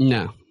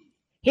 No.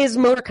 His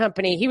motor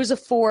company, he was a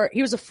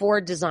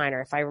Ford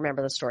designer, if I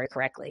remember the story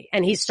correctly.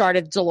 And he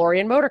started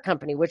DeLorean Motor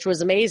Company, which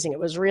was amazing. It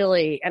was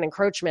really an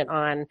encroachment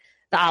on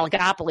the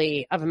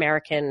oligopoly of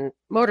American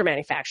motor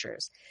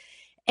manufacturers.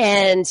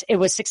 And it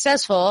was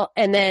successful.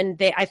 And then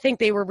I think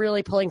they were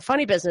really pulling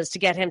funny business to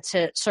get him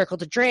to circle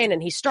the drain,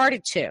 and he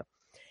started to.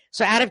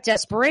 So out of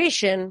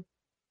desperation,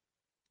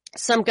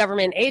 some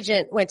government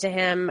agent went to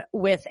him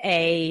with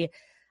a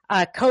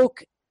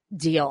Coke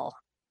deal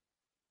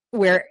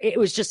where it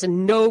was just a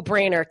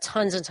no-brainer,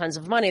 tons and tons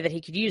of money that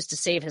he could use to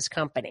save his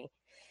company.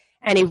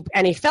 And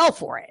he fell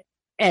for it,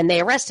 and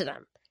they arrested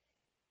him.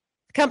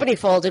 The company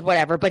folded,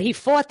 whatever, but he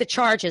fought the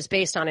charges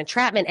based on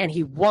entrapment, and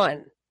he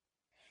won.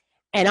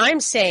 And I'm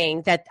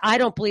saying that I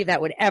don't believe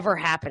that would ever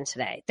happen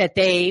today, that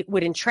they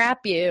would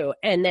entrap you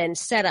and then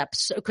set up,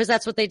 because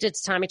that's what they did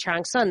to Tommy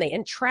Chong's son. They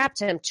entrapped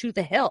him to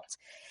the hilt.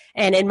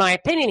 And in my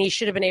opinion, he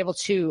should have been able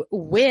to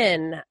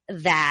win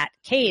that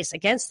case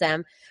against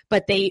them.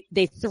 But they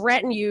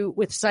threaten you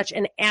with such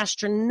an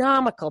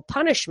astronomical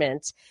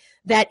punishment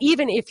that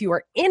even if you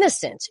are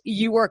innocent,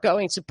 you are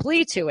going to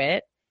plead to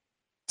it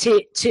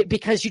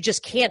because you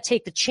just can't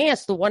take the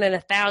chance, the 1 in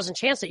 1,000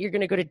 chance that you're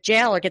going to go to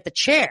jail or get the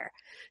chair.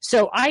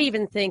 So I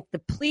even think the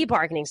plea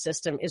bargaining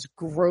system is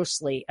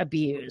grossly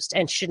abused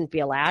and shouldn't be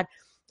allowed,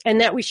 and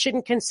that we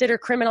shouldn't consider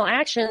criminal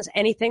actions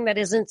anything that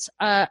isn't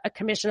a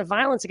commission of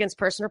violence against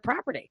person or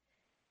property.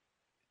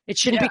 It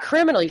shouldn't be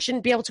criminal. You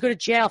shouldn't be able to go to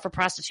jail for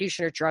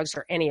prostitution or drugs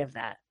or any of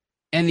that.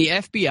 And the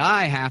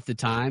FBI half the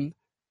time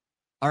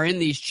are in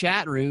these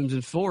chat rooms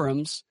and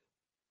forums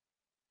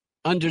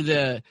under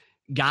the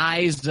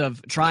guise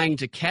of trying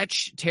to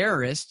catch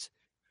terrorists,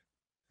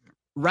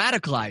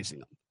 radicalizing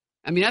them.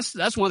 I mean,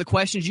 that's one of the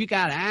questions you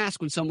got to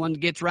ask when someone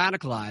gets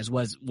radicalized.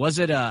 Was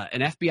it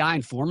an FBI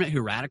informant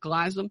who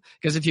radicalized them?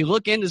 Because if you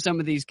look into some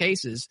of these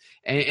cases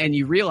and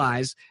you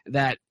realize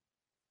that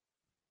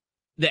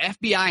the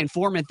FBI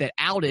informant that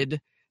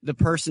outed the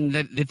person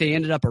that they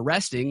ended up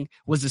arresting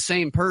was the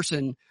same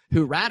person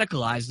who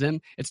radicalized them,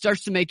 it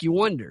starts to make you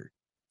wonder.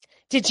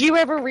 Did you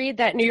ever read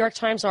that New York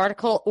Times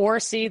article or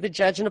see the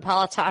Judge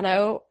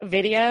Napolitano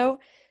video?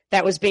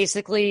 That was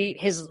basically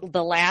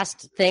the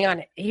last thing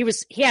on. He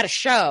had a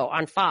show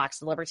on Fox,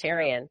 the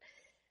Libertarian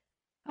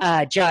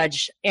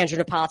Judge Andrew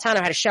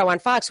Napolitano had a show on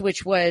Fox,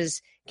 which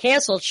was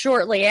canceled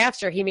shortly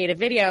after he made a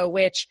video,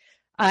 which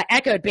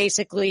echoed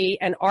basically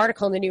an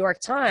article in the New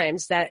York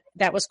Times that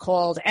was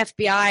called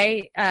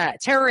FBI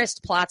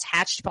Terrorist Plots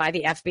Hatched by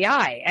the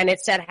FBI, and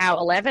it said how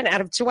 11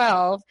 out of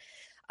 12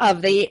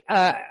 of the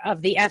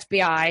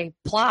FBI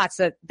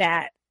plots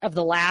that of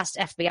the last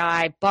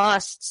FBI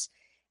busts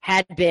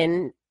had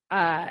been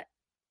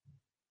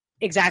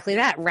exactly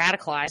that,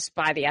 radicalized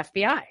by the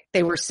FBI.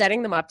 They were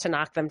setting them up to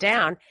knock them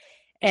down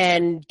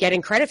and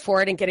getting credit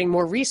for it and getting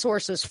more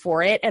resources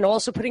for it and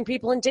also putting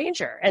people in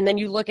danger. And then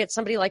you look at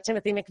somebody like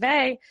Timothy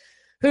McVeigh,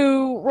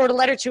 who wrote a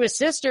letter to his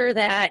sister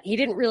that he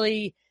didn't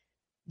really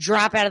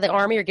drop out of the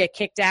Army or get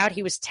kicked out.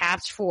 He was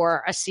tapped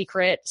for a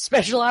secret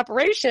special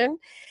operation.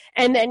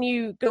 And then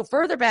you go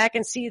further back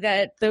and see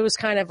that those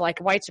kind of like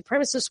white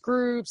supremacist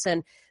groups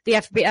and the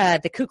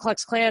FBI, the Ku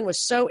Klux Klan was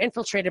so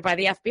infiltrated by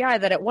the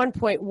FBI that at one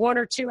point 1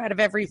 or 2 out of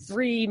every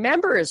 3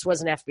 members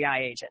was an FBI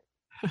agent.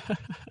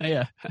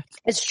 Yeah.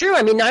 It's true.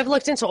 I mean, I've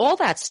looked into all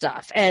that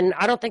stuff and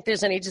I don't think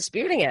there's any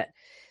disputing it.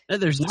 No,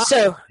 there's not.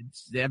 So,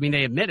 I mean,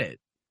 they admit it.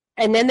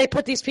 And then they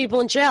put these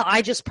people in jail.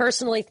 I just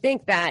personally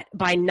think that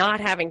by not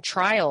having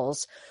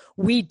trials,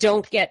 we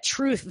don't get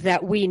truth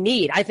that we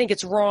need. I think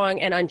it's wrong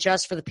and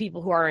unjust for the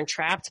people who are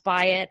entrapped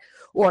by it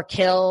or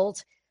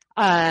killed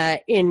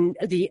in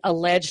the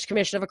alleged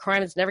commission of a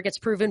crime that never gets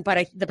proven.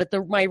 But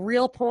my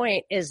real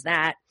point is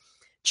that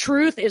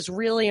truth is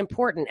really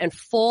important, and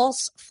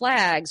false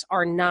flags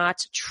are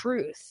not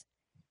truth.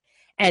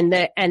 And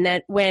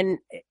that when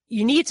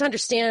you need to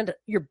understand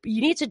you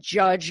need to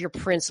judge your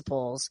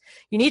principles.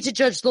 You need to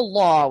judge the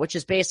law, which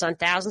is based on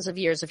thousands of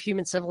years of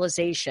human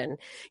civilization.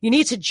 You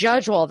need to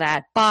judge all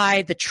that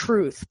by the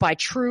truth, by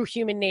true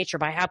human nature,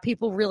 by how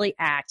people really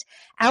act.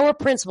 Our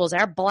principles,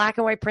 our black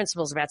and white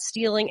principles about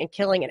stealing and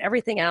killing and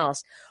everything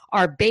else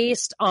are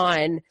based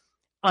on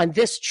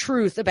this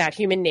truth about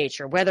human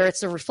nature, whether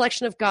it's a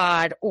reflection of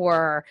God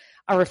or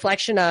a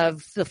reflection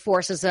of the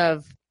forces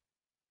of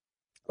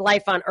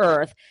life on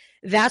earth.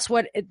 That's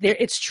what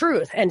it's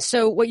truth. And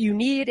so what you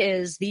need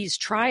is these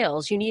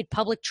trials. You need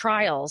public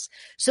trials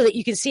so that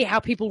you can see how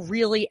people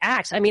really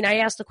act. I mean, I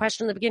asked the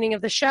question in the beginning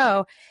of the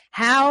show,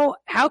 how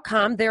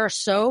come there are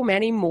so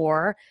many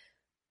more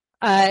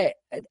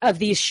of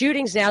these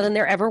shootings now than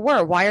there ever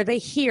were? Why are they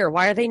here?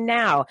 Why are they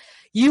now?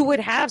 You would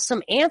have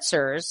some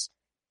answers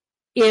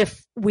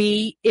if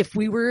the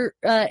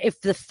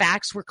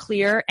facts were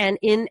clear and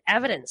in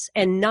evidence,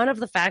 and none of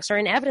the facts are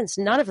in evidence.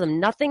 None of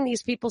them. Nothing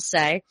these people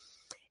say.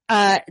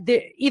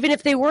 Even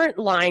if they weren't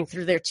lying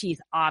through their teeth,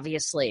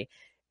 obviously,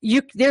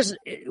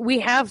 we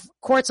have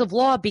courts of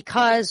law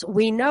because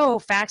we know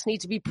facts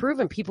need to be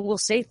proven. People will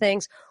say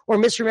things or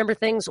misremember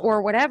things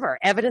or whatever.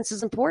 Evidence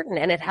is important,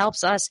 and it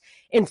helps us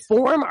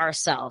inform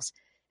ourselves.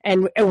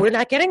 And we're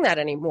not getting that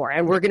anymore.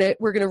 And we're gonna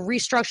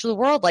restructure the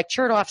world, like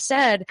Chertoff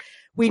said.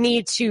 We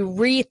need to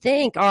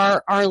rethink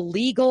our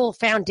legal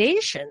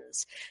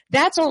foundations.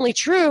 That's only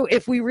true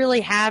if we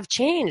really have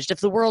changed, if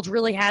the world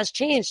really has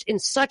changed in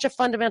such a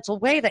fundamental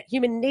way that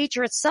human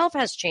nature itself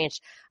has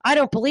changed. I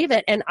don't believe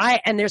it, and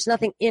there's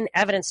nothing in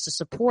evidence to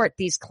support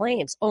these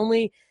claims.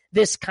 Only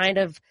this kind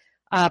of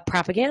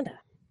propaganda.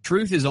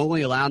 Truth is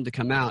only allowed to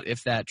come out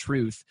if that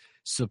truth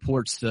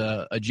supports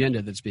the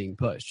agenda that's being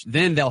pushed.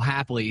 Then they'll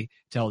happily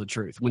tell the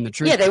truth. When the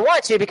truth, yeah, they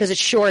want to because it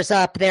shores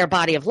up their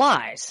body of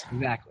lies.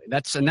 Exactly.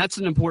 That's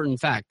an important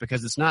fact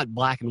because it's not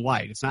black and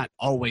white. It's not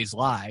always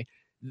lie.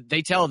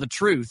 They tell the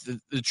truth.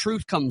 The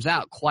truth comes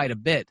out quite a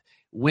bit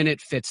when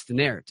it fits the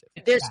narrative.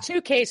 There's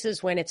two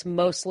cases when it's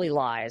mostly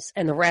lies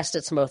and the rest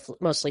it's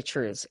mostly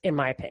truths, in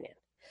my opinion.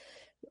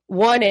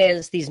 One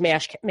is these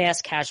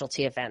mass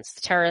casualty events,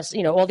 the terrorists,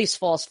 all these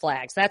false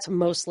flags. That's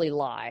mostly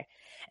lie.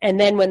 And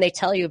then when they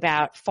tell you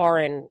about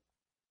the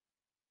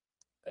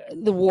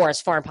wars,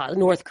 foreign policy,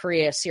 North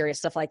Korea, Syria,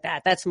 stuff like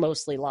that, that's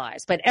mostly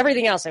lies. But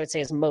everything else I would say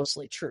is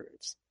mostly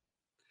truths.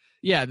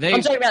 Yeah,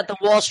 I'm talking about the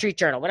Wall Street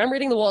Journal. When I'm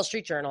reading the Wall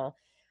Street Journal,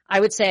 I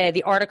would say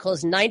the article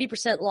is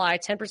 90% lie,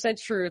 10%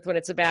 truth when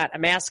it's about a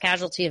mass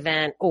casualty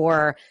event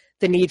or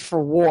the need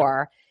for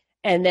war.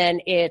 And then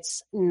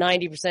it's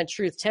 90%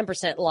 truth,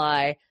 10%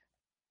 lie,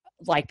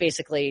 like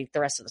basically the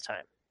rest of the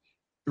time.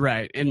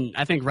 Right. And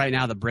I think right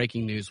now the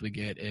breaking news we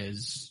get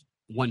is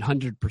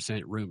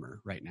 100% rumor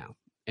right now.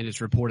 And it's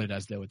reported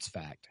as though it's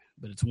fact,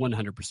 but it's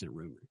 100%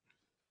 rumor.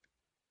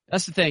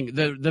 That's the thing.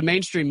 The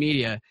mainstream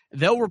media,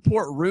 they'll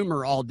report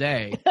rumor all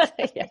day.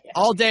 Yeah.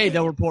 All day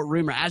they'll report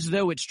rumor as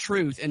though it's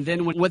truth. And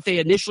then when what they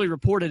initially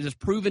reported is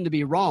proven to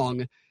be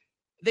wrong,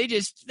 they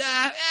just,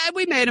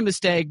 we made a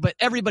mistake, but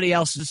everybody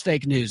else is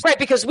fake news. Right,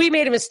 because we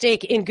made a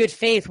mistake in good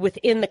faith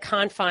within the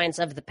confines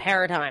of the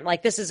paradigm.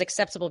 Like, this is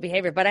acceptable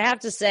behavior. But I have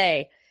to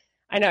say,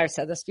 I know I've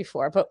said this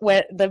before, but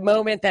when the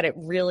moment that it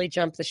really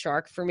jumped the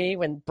shark for me,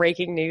 when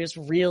breaking news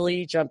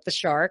really jumped the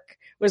shark,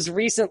 was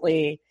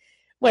recently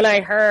when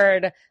I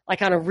heard,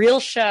 like on a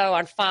real show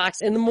on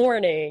Fox in the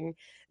morning,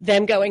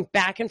 them going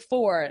back and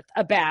forth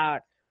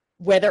about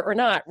whether or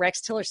not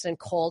Rex Tillerson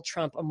called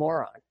Trump a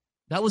moron.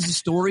 That was the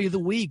story of the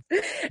week.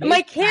 And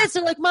my kids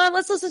are like, Mom,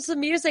 let's listen to the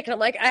music. And I'm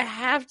like, I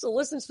have to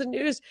listen to the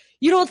news.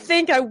 You don't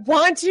think I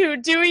want to,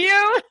 do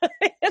you?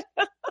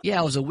 Yeah,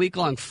 it was a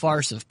week-long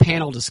farce of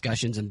panel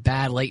discussions and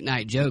bad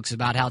late-night jokes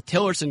about how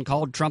Tillerson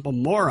called Trump a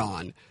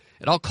moron.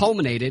 It all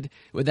culminated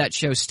with that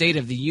show State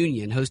of the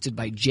Union, hosted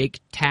by Jake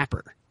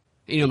Tapper.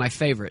 My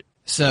favorite.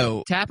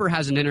 So Tapper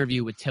has an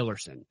interview with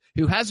Tillerson,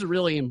 who has a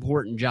really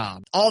important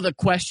job. All the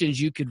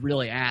questions you could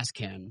really ask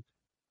him.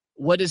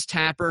 What does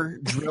Tapper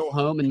drill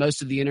home in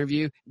most of the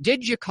interview?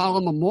 Did you call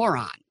him a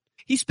moron?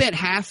 He spent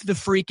half the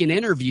freaking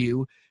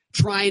interview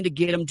trying to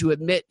get him to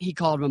admit he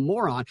called him a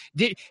moron.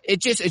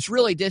 It's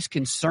really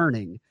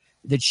disconcerting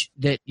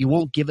that you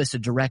won't give us a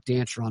direct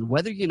answer on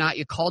whether or not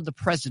you called the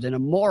president a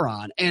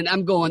moron. And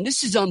I'm going,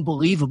 this is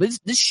unbelievable.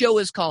 This show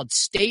is called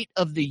State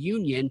of the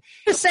Union.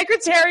 The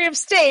Secretary of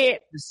State.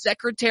 The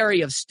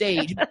Secretary of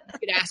State. You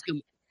could ask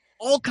him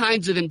all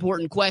kinds of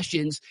important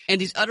questions,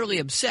 and he's utterly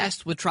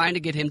obsessed with trying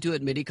to get him to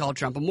admit he called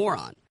Trump a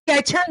moron. Yeah,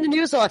 I turned the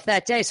news off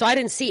that day, so I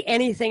didn't see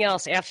anything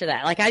else after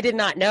that. Like, I did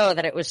not know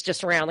that it was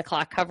just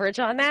around-the-clock coverage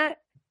on that.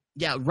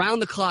 Yeah,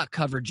 round-the-clock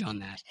coverage on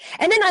that.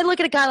 And then I look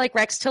at a guy like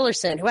Rex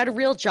Tillerson, who had a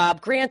real job.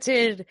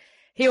 Granted,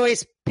 he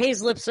always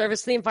pays lip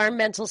service to the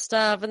environmental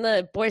stuff and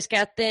the Boy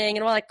Scout thing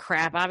and all that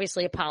crap.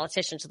 Obviously, a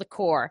politician to the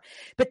core.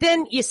 But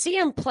then you see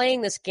him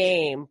playing this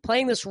game,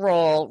 playing this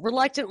role,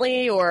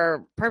 reluctantly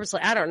or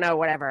purposely, I don't know,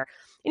 whatever.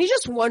 And you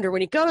just wonder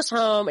when he goes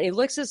home and he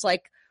looks at his,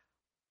 like,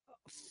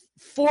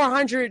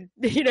 $400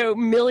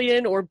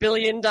 million or $1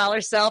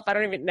 billion self. I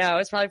don't even know.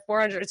 It's probably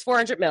 400. It's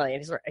 400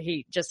 million.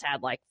 He just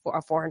had like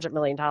a $400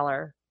 million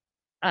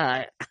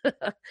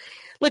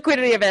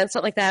liquidity event,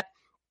 something like that.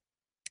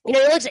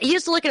 He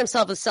used to look at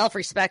himself with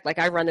self-respect. Like,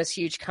 I run this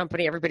huge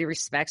company. Everybody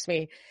respects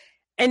me.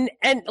 And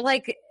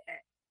like,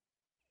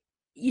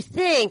 you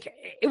think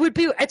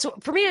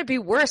for me, it'd be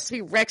worse to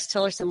be Rex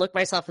Tillerson, look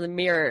myself in the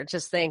mirror,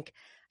 just think,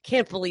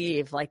 can't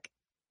believe like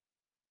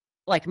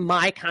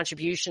my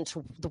contribution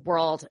to the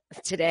world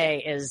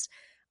today is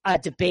a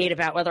debate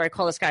about whether I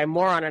call this guy a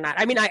moron or not.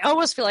 I mean, I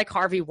almost feel like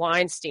Harvey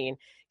Weinstein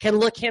can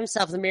look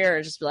himself in the mirror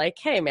and just be like,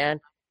 hey, man,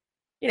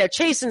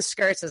 chasing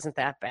skirts isn't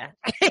that bad.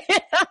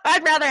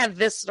 I'd rather have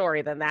this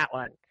story than that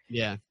one.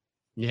 Yeah.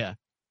 Yeah.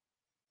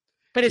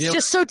 But it's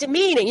just so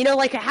demeaning.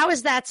 Like, how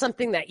is that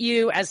something that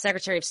you, as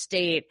Secretary of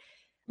State,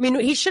 I mean,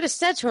 he should have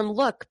said to him,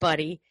 look,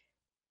 buddy,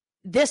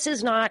 this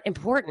is not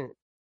important.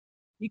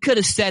 He could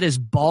have set his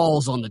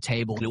balls on the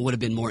table and it would have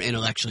been more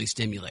intellectually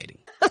stimulating.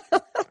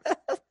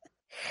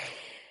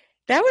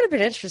 That would have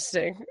been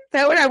interesting.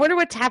 I wonder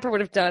what Tapper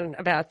would have done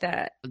about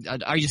that.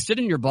 Are you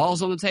sitting your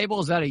balls on the table?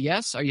 Is that a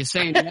yes? Are you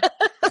saying yes?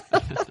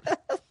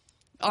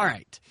 All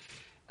right.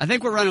 I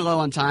think we're running low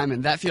on time,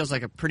 and that feels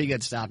like a pretty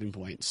good stopping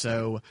point.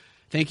 So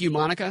thank you,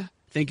 Monica.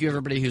 Thank you,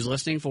 everybody who's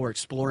listening, for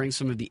exploring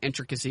some of the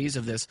intricacies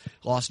of this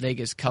Las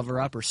Vegas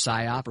cover-up or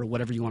psyop or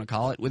whatever you want to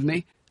call it with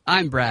me.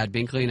 I'm Brad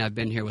Binkley, and I've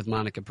been here with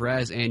Monica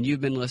Perez, and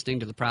you've been listening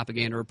to the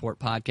Propaganda Report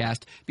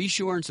podcast. Be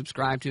sure and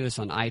subscribe to us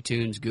on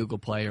iTunes, Google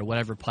Play, or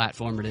whatever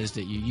platform it is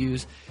that you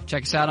use.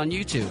 Check us out on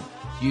YouTube,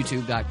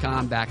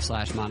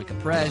 youtube.com/Monica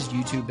Perez,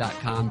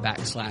 youtube.com/Brad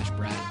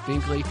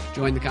Binkley.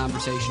 Join the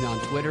conversation on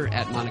Twitter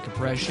at Monica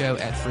Perez Show,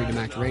 at Freedom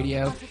Act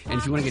Radio. And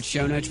if you want to get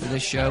show notes for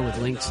this show with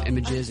links,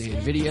 images,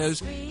 and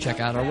videos, check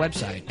out our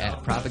website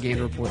at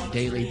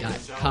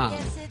propagandareportdaily.com.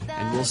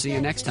 And we'll see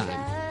you next time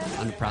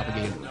on the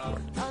Propaganda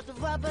Report. The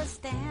rubber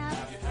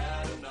stamp,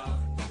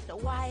 the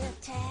wire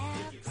tag.